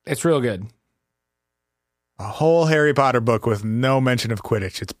real good. A whole Harry Potter book with no mention of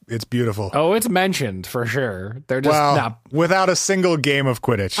Quidditch. It's beautiful. Oh, it's mentioned for sure. They're just without a single game of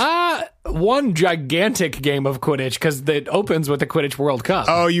Quidditch. One gigantic game of Quidditch because it opens with the Quidditch World Cup.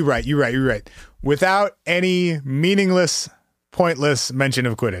 Oh, you're right. Without any meaningless, pointless mention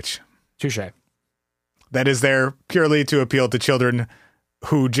of Quidditch. Touche. That is there purely to appeal to children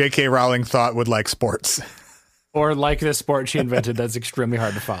who J.K. Rowling thought would like sports. Or like this sport she invented that's extremely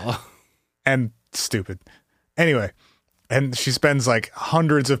hard to follow. And stupid. Anyway, and she spends like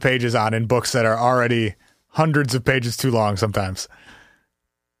hundreds of pages on in books that are already hundreds of pages too long sometimes.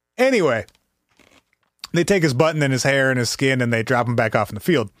 Anyway, they take his button and his hair and his skin and they drop him back off in the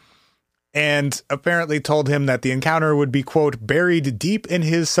field. And apparently told him that the encounter would be, quote, buried deep in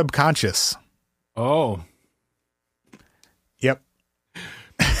his subconscious. Oh. Yep.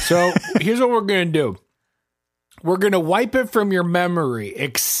 So here's what we're going to do. We're going to wipe it from your memory,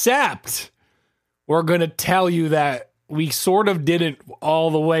 except we're going to tell you that we sort of didn't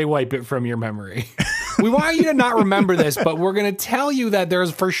all the way wipe it from your memory. We want you to not remember this, but we're going to tell you that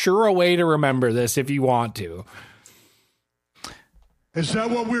there's for sure a way to remember this if you want to. Is that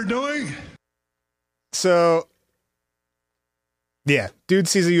what we're doing? So, yeah, dude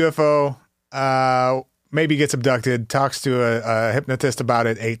sees a UFO, maybe gets abducted, talks to a hypnotist about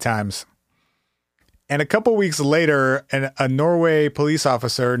it 8 times. And a couple weeks later, a Norway police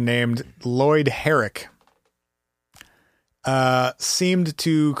officer named Lloyd Herrick seemed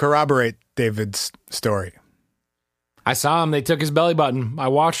to corroborate David's story. I saw him. They took his belly button. I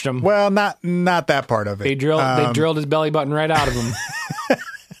watched him. Well, not that part of it. They drilled his belly button right out of him.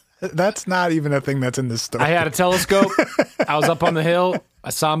 That's not even a thing that's in this story. I had a telescope. I was up on the hill. I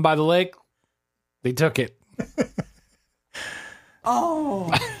saw him by the lake. They took it.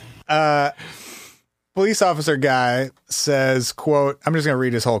 Police officer guy says, quote, I'm just going to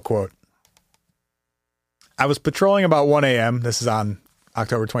read his whole quote. I was patrolling about 1 a.m. This is on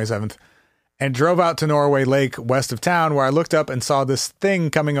October 27th. And drove out to Norway Lake west of town where I looked up and saw this thing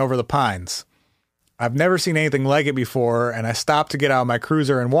coming over the pines. I've never seen anything like it before, and I stopped to get out of my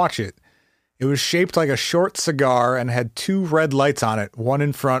cruiser and watch it. It was shaped like a short cigar and had 2 red lights on it, one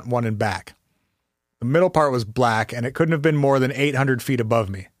in front, one in back. The middle part was black, and it couldn't have been more than 800 feet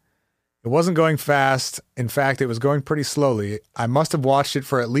above me. It wasn't going fast. In fact, it was going pretty slowly. I must have watched it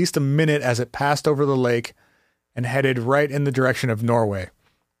for at least a minute as it passed over the lake and headed right in the direction of Norway.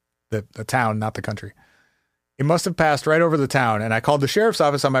 The town, not the country. It must have passed right over the town, and I called the sheriff's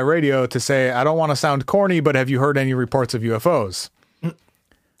office on my radio to say, I don't want to sound corny, but have you heard any reports of UFOs?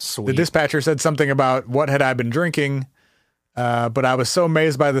 Sweet. The dispatcher said something about what had I been drinking, but I was so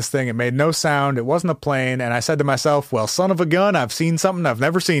amazed by this thing. It made no sound. It wasn't a plane, and I said to myself, well, son of a gun, I've seen something I've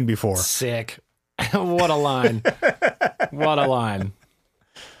never seen before. Sick. What a line. What a line.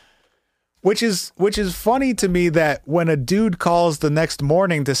 Which is funny to me that when a dude calls the next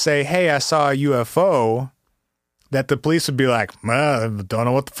morning to say, hey, I saw a UFO, that the police would be like, I don't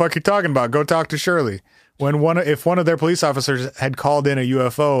know what the fuck you're talking about. Go talk to Shirley. If one of their police officers had called in a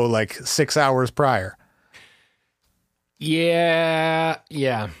UFO like 6 hours prior. Yeah.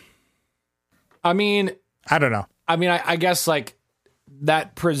 I mean, I don't know. I guess like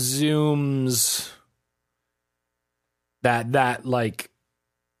that presumes that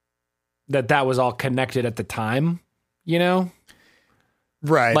was all connected at the time, you know?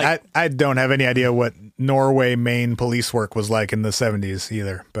 Right. Like, I don't have any idea what Norway Maine police work was like in the 70s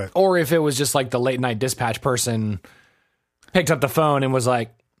either, but or if it was just like the late night dispatch person picked up the phone and was like,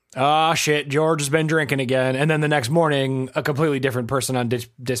 oh shit, George has been drinking again. And then the next morning, a completely different person on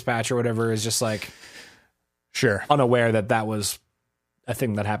dispatch or whatever is just like, sure, unaware that was a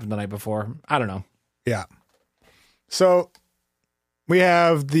thing that happened the night before. I don't know. Yeah. So we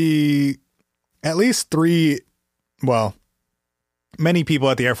have at least 3, well, many people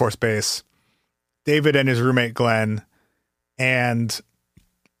at the Air Force Base, David and his roommate Glenn, and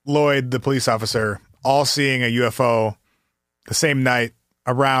Lloyd, the police officer, all seeing a UFO the same night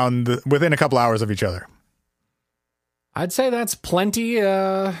within a couple hours of each other. I'd say that's plenty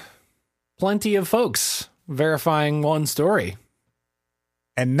of folks verifying one story.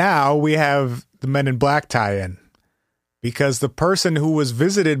 And now we have the Men in Black tie-in, because the person who was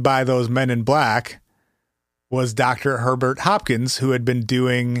visited by those Men in Black was Dr. Herbert Hopkins, who had been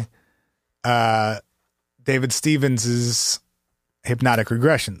doing David Stevens's hypnotic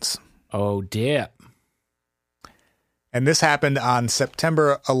regressions. Oh, dear. And this happened on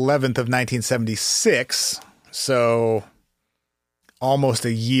September 11th of 1976, so almost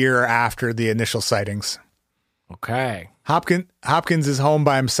a year after the initial sightings. Okay. Hopkins is home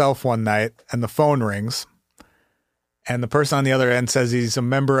by himself one night, and the phone rings. And the person on the other end says he's a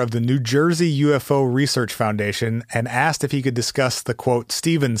member of the New Jersey UFO Research Foundation and asked if he could discuss the, quote,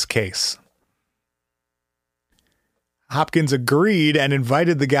 Stevens case. Hopkins agreed and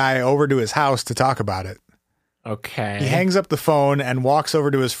invited the guy over to his house to talk about it. Okay. He hangs up the phone and walks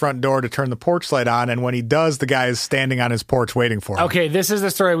over to his front door to turn the porch light on, and when he does, the guy is standing on his porch waiting for him. Okay, this is the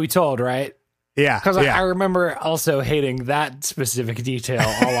story we told, right? Yeah. Because I remember also hating that specific detail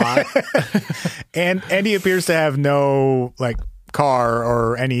a lot. And he appears to have no like car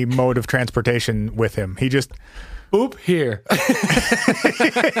or any mode of transportation with him. He just oop here.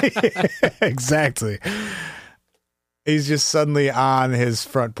 Exactly. He's just suddenly on his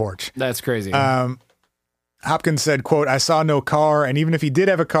front porch. That's crazy. Hopkins said, quote, I saw no car, and even if he did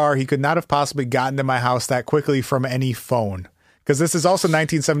have a car, he could not have possibly gotten to my house that quickly from any phone. Because this is also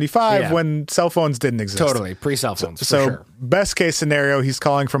 1975 when cell phones didn't exist. Totally. Pre-cell phones, So for sure. Best case scenario, he's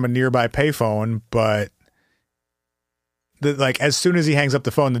calling from a nearby payphone, but as soon as he hangs up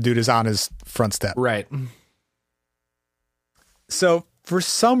the phone, the dude is on his front step. Right. So for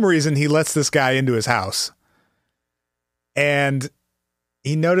some reason, he lets this guy into his house. And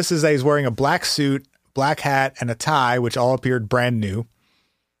he notices that he's wearing a black suit, black hat, and a tie, which all appeared brand new.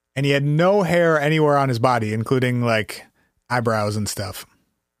 And he had no hair anywhere on his body, including like eyebrows and stuff.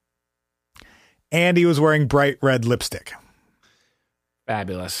 And he was wearing bright red lipstick.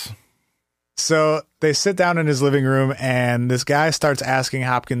 Fabulous. So they sit down in his living room, and this guy starts asking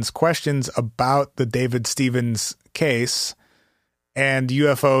Hopkins questions about the David Stevens case and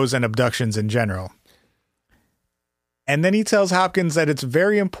UFOs and abductions in general. And then he tells Hopkins that it's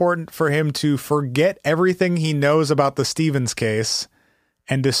very important for him to forget everything he knows about the Stevens case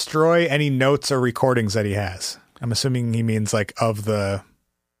and destroy any notes or recordings that he has. I'm assuming he means like of the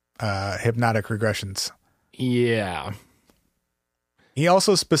hypnotic regressions. Yeah. He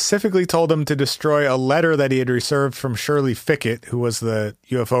also specifically told him to destroy a letter that he had received from Shirley Fickett, who was the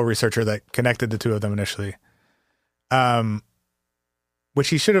UFO researcher that connected the two of them initially, which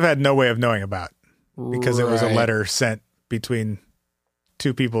he should have had no way of knowing about because it was a letter sent between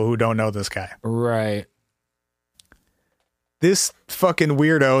two people who don't know this guy. Right. This fucking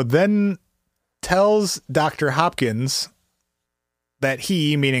weirdo then tells Dr. Hopkins that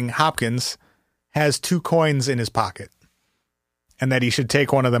he, meaning Hopkins, has 2 coins in his pocket and that he should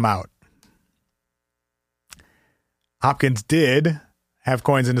take one of them out. Hopkins did have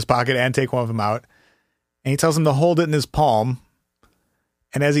coins in his pocket and take one of them out. And he tells him to hold it in his palm.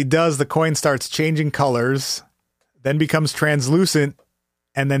 And as he does, the coin starts changing colors, then becomes translucent,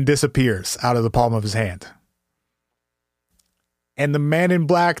 and then disappears out of the palm of his hand. And the man in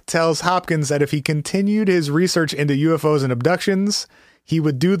black tells Hopkins that if he continued his research into UFOs and abductions, he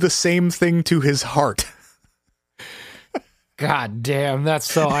would do the same thing to his heart. God damn,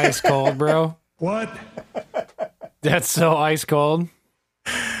 that's so ice cold, bro. What? That's so ice cold.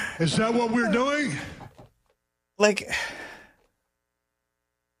 Is that what we're doing? Like,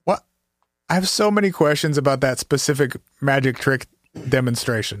 what? I have so many questions about that specific magic trick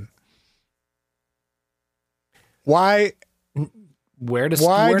demonstration. Why? Where to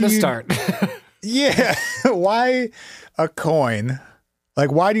start? Yeah. Why a coin?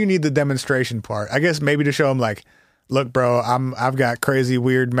 Like, why do you need the demonstration part? I guess maybe to show him like, look, bro, I've got crazy,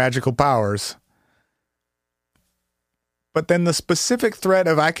 weird, magical powers. But then the specific threat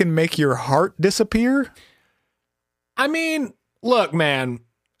of I can make your heart disappear? I mean, look, man.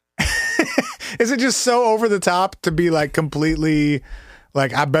 Is it just so over the top to be like completely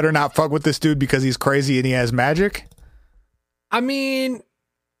like, I better not fuck with this dude because he's crazy and he has magic? I mean,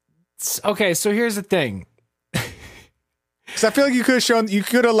 okay, so here's the thing. Because I feel like you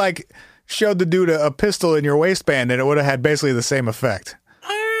could have like showed the dude a pistol in your waistband and it would have had basically the same effect.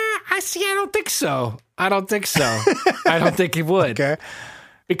 I don't think so. I don't think it would. Okay.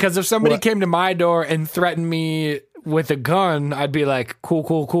 Because if somebody came to my door and threatened me with a gun, I'd be like,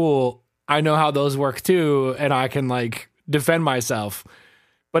 cool. I know how those work too, and I can like defend myself.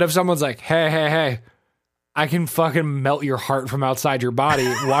 But if someone's like, hey, I can fucking melt your heart from outside your body,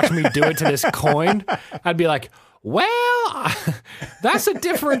 watch me do it to this coin, I'd be like, well, that's a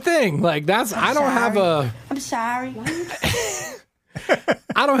different thing. Like I'm sorry.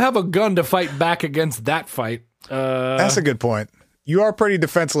 I don't have a gun to fight back against that fight. That's a good point. You are pretty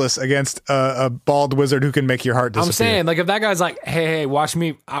defenseless against a bald wizard who can make your heart disappear. I'm saying, like, if that guy's like, hey, watch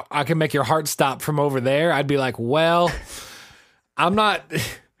me, I can make your heart stop from over there, I'd be like, well, I'm not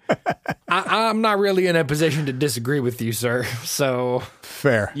really in a position to disagree with you, sir. So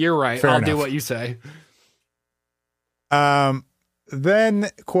fair. You're right. Fair I'll enough. do what you say. Then,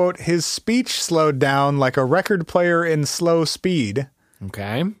 quote, his speech slowed down like a record player in slow speed.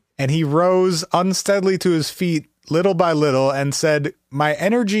 Okay. And he rose unsteadily to his feet little by little and said, my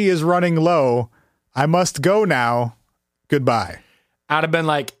energy is running low. I must go now. Goodbye. I'd have been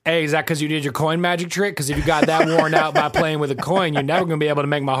like, hey, is that because you did your coin magic trick? Because if you got that worn out by playing with a coin, you're never going to be able to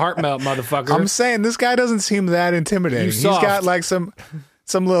make my heart melt, motherfucker. I'm saying this guy doesn't seem that intimidating. He's got like some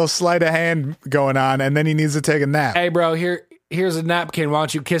little sleight of hand going on, and then he needs to take a nap. Hey, bro, here's a napkin. Why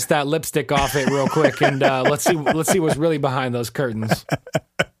don't you kiss that lipstick off it real quick, and let's see what's really behind those curtains.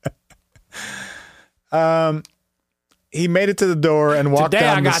 He made it to the door and walked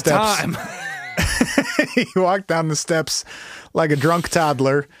down the steps. Time. He walked down the steps like a drunk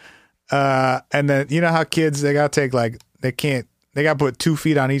toddler. And then, you know how kids, they got to take they got to put 2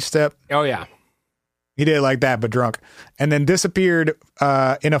 feet on each step. Oh, yeah. He did it like that, but drunk. And then disappeared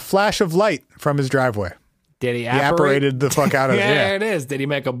in a flash of light from his driveway. Did he apparate? He apparated the fuck out of it. Yeah, Yeah, there it is. Did he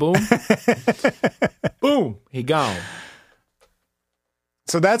make a boom? Boom. He gone.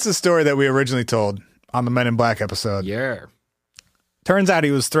 So that's the story that we originally told on the Men in Black episode. Yeah. Turns out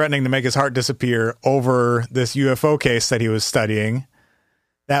he was threatening to make his heart disappear over this UFO case that he was studying.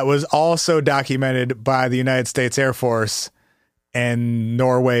 that was also documented by the United States Air Force and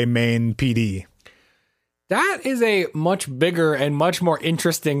Norway Maine PD. That is a much bigger and much more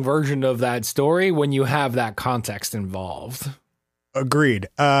interesting version of that story when you have that context involved. Agreed.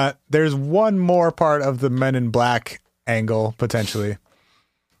 There's one more part of the Men in Black angle, potentially,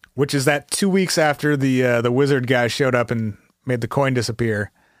 which is that 2 weeks after the wizard guy showed up and made the coin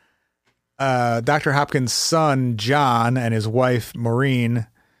disappear, Dr. Hopkins' son, John, and his wife, Maureen,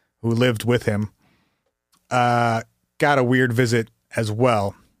 who lived with him, got a weird visit as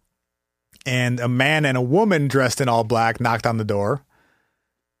well. And a man and a woman dressed in all black knocked on the door.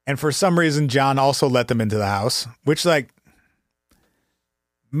 And for some reason, John also let them into the house, which, like,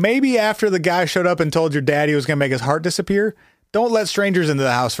 maybe after the guy showed up and told your dad he was going to make his heart disappear, don't let strangers into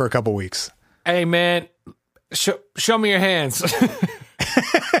the house for a couple weeks. Hey, man, show me your hands.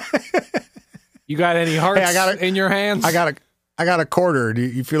 You got any hearts in your hands? I got a quarter. Do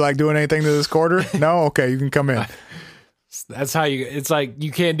you feel like doing anything to this quarter? No? Okay, you can come in. That's how it's like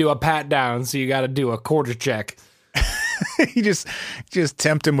you can't do a pat down, so you got to do a quarter check. You just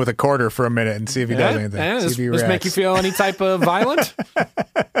tempt him with a quarter for a minute and see if he does anything. Does this make you feel any type of violent?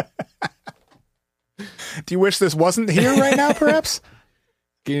 Do you wish this wasn't here right now, perhaps?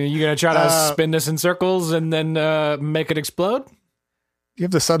 You going to try to spin this in circles and then make it explode? You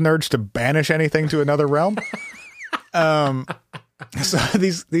have the sudden urge to banish anything to another realm? So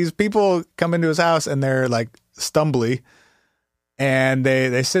these people come into his house and they're like stumbly, and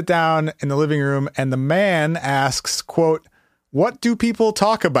they sit down in the living room, and the man asks, quote, "What do people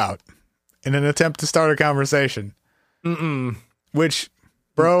talk about?" in an attempt to start a conversation. Which,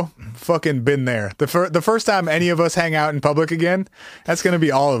 bro, fucking been there. The first time any of us hang out in public again, that's going to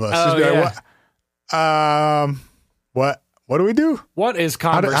be all of us. Oh, just be yeah. Like, what do we do? What is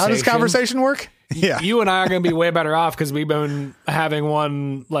conversation? How does conversation work? Yeah. You and I are going to be way better off because we've been having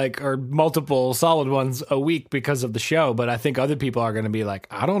one, like, or multiple solid ones a week because of the show. But I think other people are going to be like,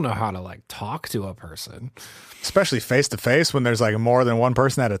 I don't know how to, like, talk to a person. Especially face to face when there's, like, more than one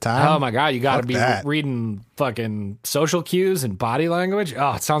person at a time. Oh, my God. You got to be reading fucking social cues and body language.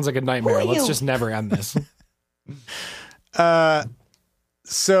 Oh, it sounds like a nightmare. Let's just never end this.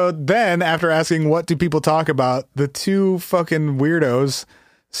 So then, after asking what do people talk about, the two fucking weirdos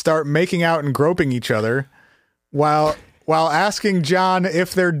start making out and groping each other while asking John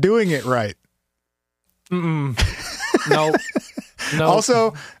if they're doing it right. No.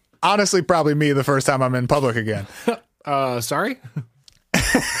 Also, honestly, probably me the first time I'm in public again. Sorry?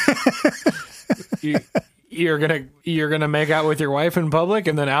 You're gonna make out with your wife in public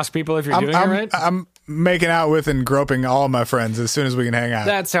and then ask people if you're doing it right? I'm making out with and groping all of my friends as soon as we can hang out.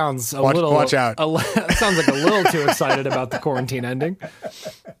 That sounds watch out. That sounds like a little too excited about the quarantine ending.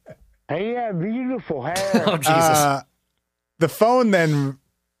 Hey, yeah, beautiful hair. Oh, Jesus. The phone then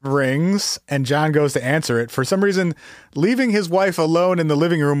rings and John goes to answer it. For some reason, leaving his wife alone in the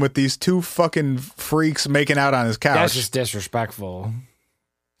living room with these two fucking freaks making out on his couch. That's just disrespectful.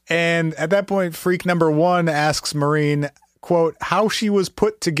 And at that point, freak number one asks Maureen, quote, how she was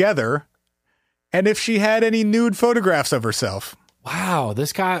put together and if she had any nude photographs of herself. Wow,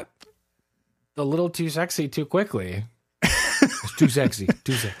 this got a little too sexy too quickly. It's too sexy.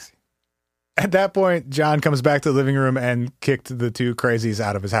 At that point, John comes back to the living room and kicked the two crazies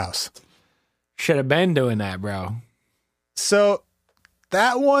out of his house. Should have been doing that, bro. So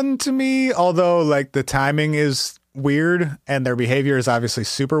that one to me, although like the timing is weird and their behavior is obviously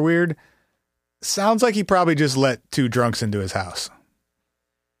super weird, sounds like he probably just let two drunks into his house.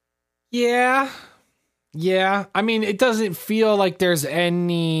 Yeah. I mean, it doesn't feel like there's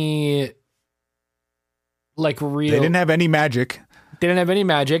any like real. They didn't have any magic. They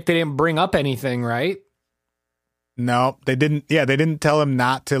didn't bring up anything, right? No, they didn't. Yeah, they didn't tell him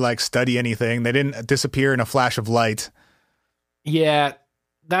not to like study anything. They didn't disappear in a flash of light. Yeah,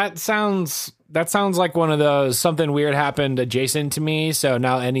 that sounds like one of those something weird happened adjacent to me. So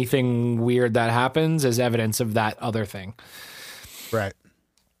now anything weird that happens is evidence of that other thing. Right.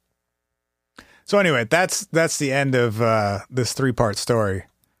 So anyway, that's the end of this 3-part story.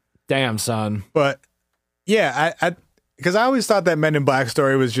 Damn, son. But yeah, I because I always thought that Men in Black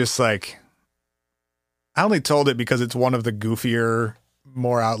story was just like, I only told it because it's one of the goofier,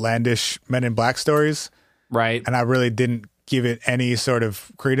 more outlandish Men in Black stories. Right. And I really didn't give it any sort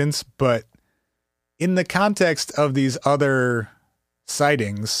of credence. But in the context of these other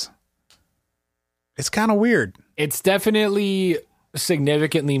sightings, it's kind of weird. It's definitely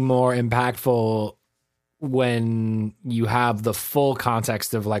significantly more impactful when you have the full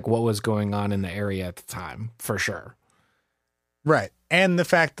context of like what was going on in the area at the time, for sure. Right. And the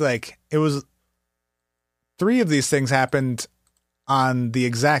fact like it was 3 of these things happened on the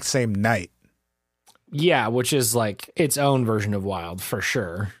exact same night. Yeah, which is like its own version of wild for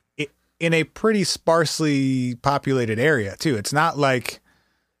sure. In a pretty sparsely populated area too. It's not like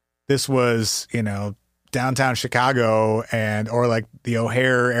this was, downtown Chicago or like the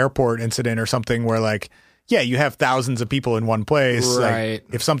O'Hare Airport incident or something where like, yeah, you have thousands of people in one place. Right.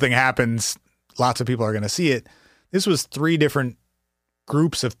 Like, if something happens, lots of people are going to see it. This was 3 different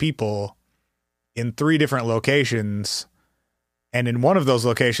groups of people in 3 different locations. And in one of those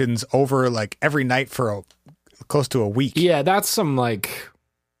locations over like every night for close to a week. Yeah, that's some like...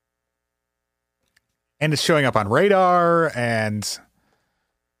 And it's showing up on radar, and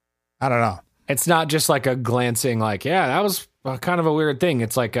I don't know. It's not just like a glancing like, yeah, that was kind of a weird thing.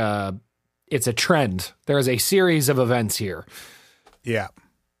 It's like it's a trend. There is a series of events here. Yeah.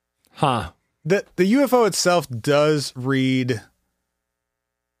 Huh. The UFO itself does read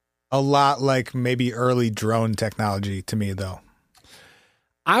a lot like maybe early drone technology to me, though.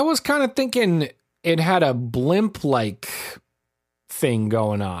 I was kind of thinking it had a blimp-like thing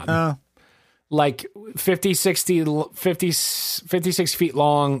going on. Like 56 feet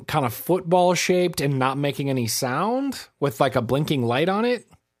long, kind of football shaped and not making any sound with like a blinking light on it.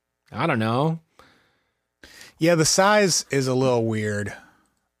 I don't know. Yeah, the size is a little weird.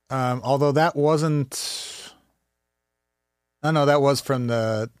 Although that wasn't... Oh, no, that was from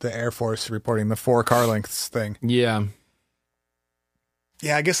the Air Force reporting the 4 car lengths thing. Yeah.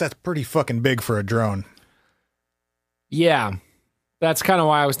 Yeah, I guess that's pretty fucking big for a drone. Yeah. That's kind of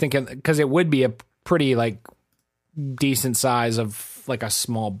why I was thinking, because it would be a pretty like decent size of like a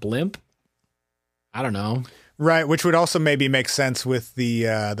small blimp. I don't know. Right, which would also maybe make sense with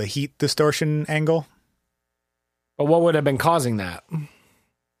the heat distortion angle. But what would have been causing that?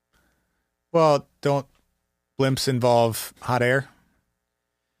 Well, don't blimps involve hot air?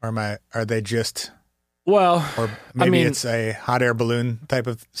 Or are they just... Well, or maybe it's a hot air balloon type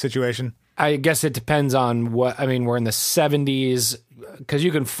of situation? I guess it depends on what... I mean, we're in the 70s, because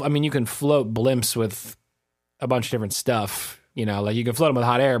you can float blimps with a bunch of different stuff. Like you can float them with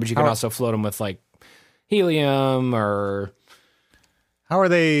hot air, but you can also float them with like helium or... How are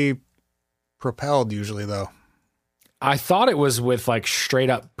they propelled usually, though? I thought it was with like straight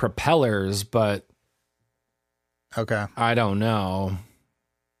up propellers, but... Okay. I don't know.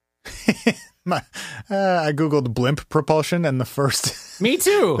 I googled blimp propulsion, and the first me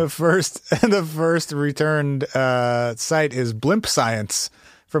too. the first returned site is Blimp Science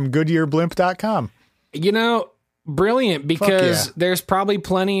from GoodyearBlimp.com. Brilliant, because there's probably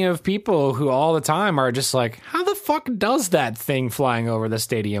plenty of people who all the time are just like, how the fuck does that thing flying over the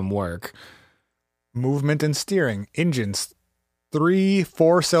stadium work? Movement and steering. Engines. 3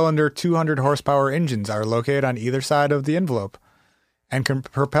 4-cylinder 200 horsepower engines are located on either side of the envelope and can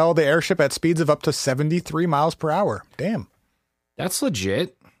propel the airship at speeds of up to 73 miles per hour. Damn. That's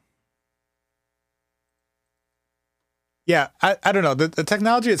legit. Yeah, I don't know. The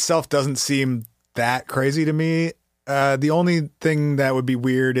technology itself doesn't seem that crazy to me. The only thing that would be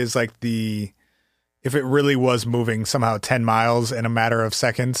weird is like if it really was moving somehow 10 miles in a matter of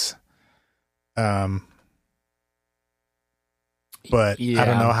seconds. But yeah. I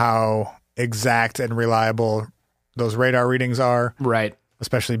don't know how exact and reliable those radar readings are. Right.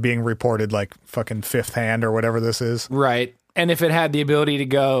 Especially being reported like fucking fifth hand or whatever this is. Right. And if it had the ability to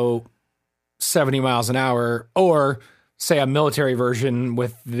go 70 miles an hour, or say a military version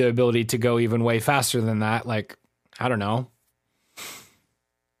with the ability to go even way faster than that, like, I don't know.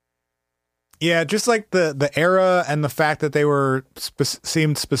 Yeah, just like the era and the fact that they were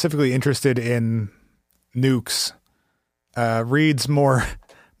seemed specifically interested in nukes reads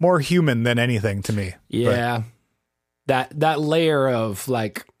more human than anything to me. Yeah. That layer of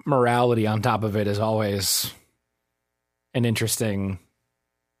like morality on top of it is always an interesting,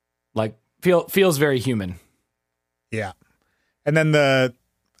 like feels very human. Yeah. And then I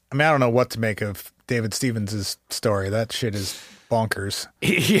don't know what to make of David Stevens' story. That shit is bonkers.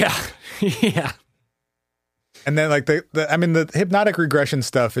 Yeah. Yeah. And then like the hypnotic regression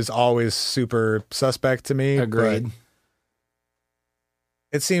stuff is always super suspect to me. Agreed.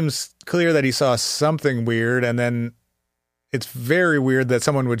 It seems clear that he saw something weird, and then it's very weird that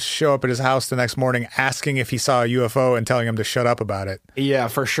someone would show up at his house the next morning asking if he saw a UFO and telling him to shut up about it. Yeah,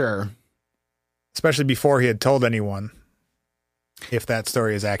 for sure. Especially before he had told anyone, if that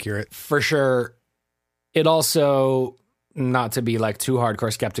story is accurate. For sure. It also, not to be like too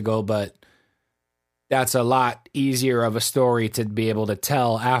hardcore skeptical, but that's a lot easier of a story to be able to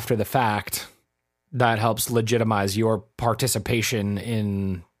tell after the fact. That helps legitimize your participation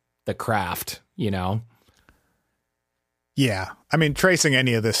in the craft, Yeah. I mean, tracing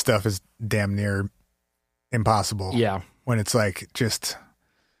any of this stuff is damn near impossible. Yeah. when it's like just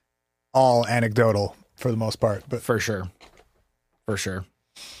all anecdotal for the most part. But For sure.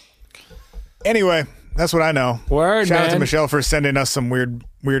 anyway, that's what I know. Word, Shout out man. to Michelle for sending us some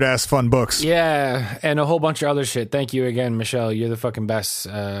weird ass fun books. Yeah, and a whole bunch of other shit. Thank you again, Michelle. You're the fucking best.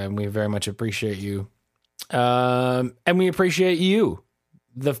 And we very much appreciate you. And we appreciate you,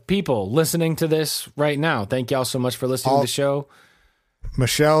 the people listening to this right now. Thank y'all so much for listening to the show.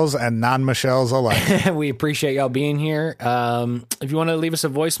 Michelle's and non-Michelle's alike. We appreciate y'all being here. If you want to leave us a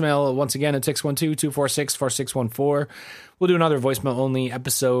voicemail, once again, it's 612-246-4614. We'll do another voicemail-only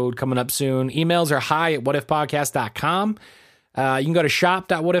episode coming up soon. Emails are hi@whatifpodcast.com. You can go to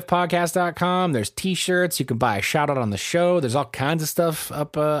shop.whatifpodcast.com. There's t-shirts. You can buy a shout-out on the show. There's all kinds of stuff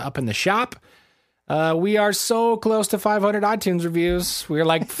up in the shop. We are so close to 500 iTunes reviews. We're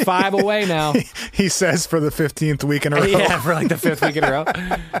like 5 away now. He says for the 15th week in a row. Yeah, for like the 5th week in a row.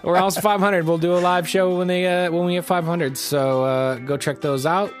 We're almost 500. We'll do a live show when we hit 500. So go check those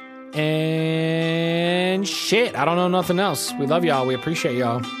out. And shit, I don't know nothing else. We love y'all. We appreciate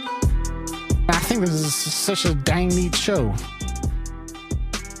y'all. I think this is such a dang neat show.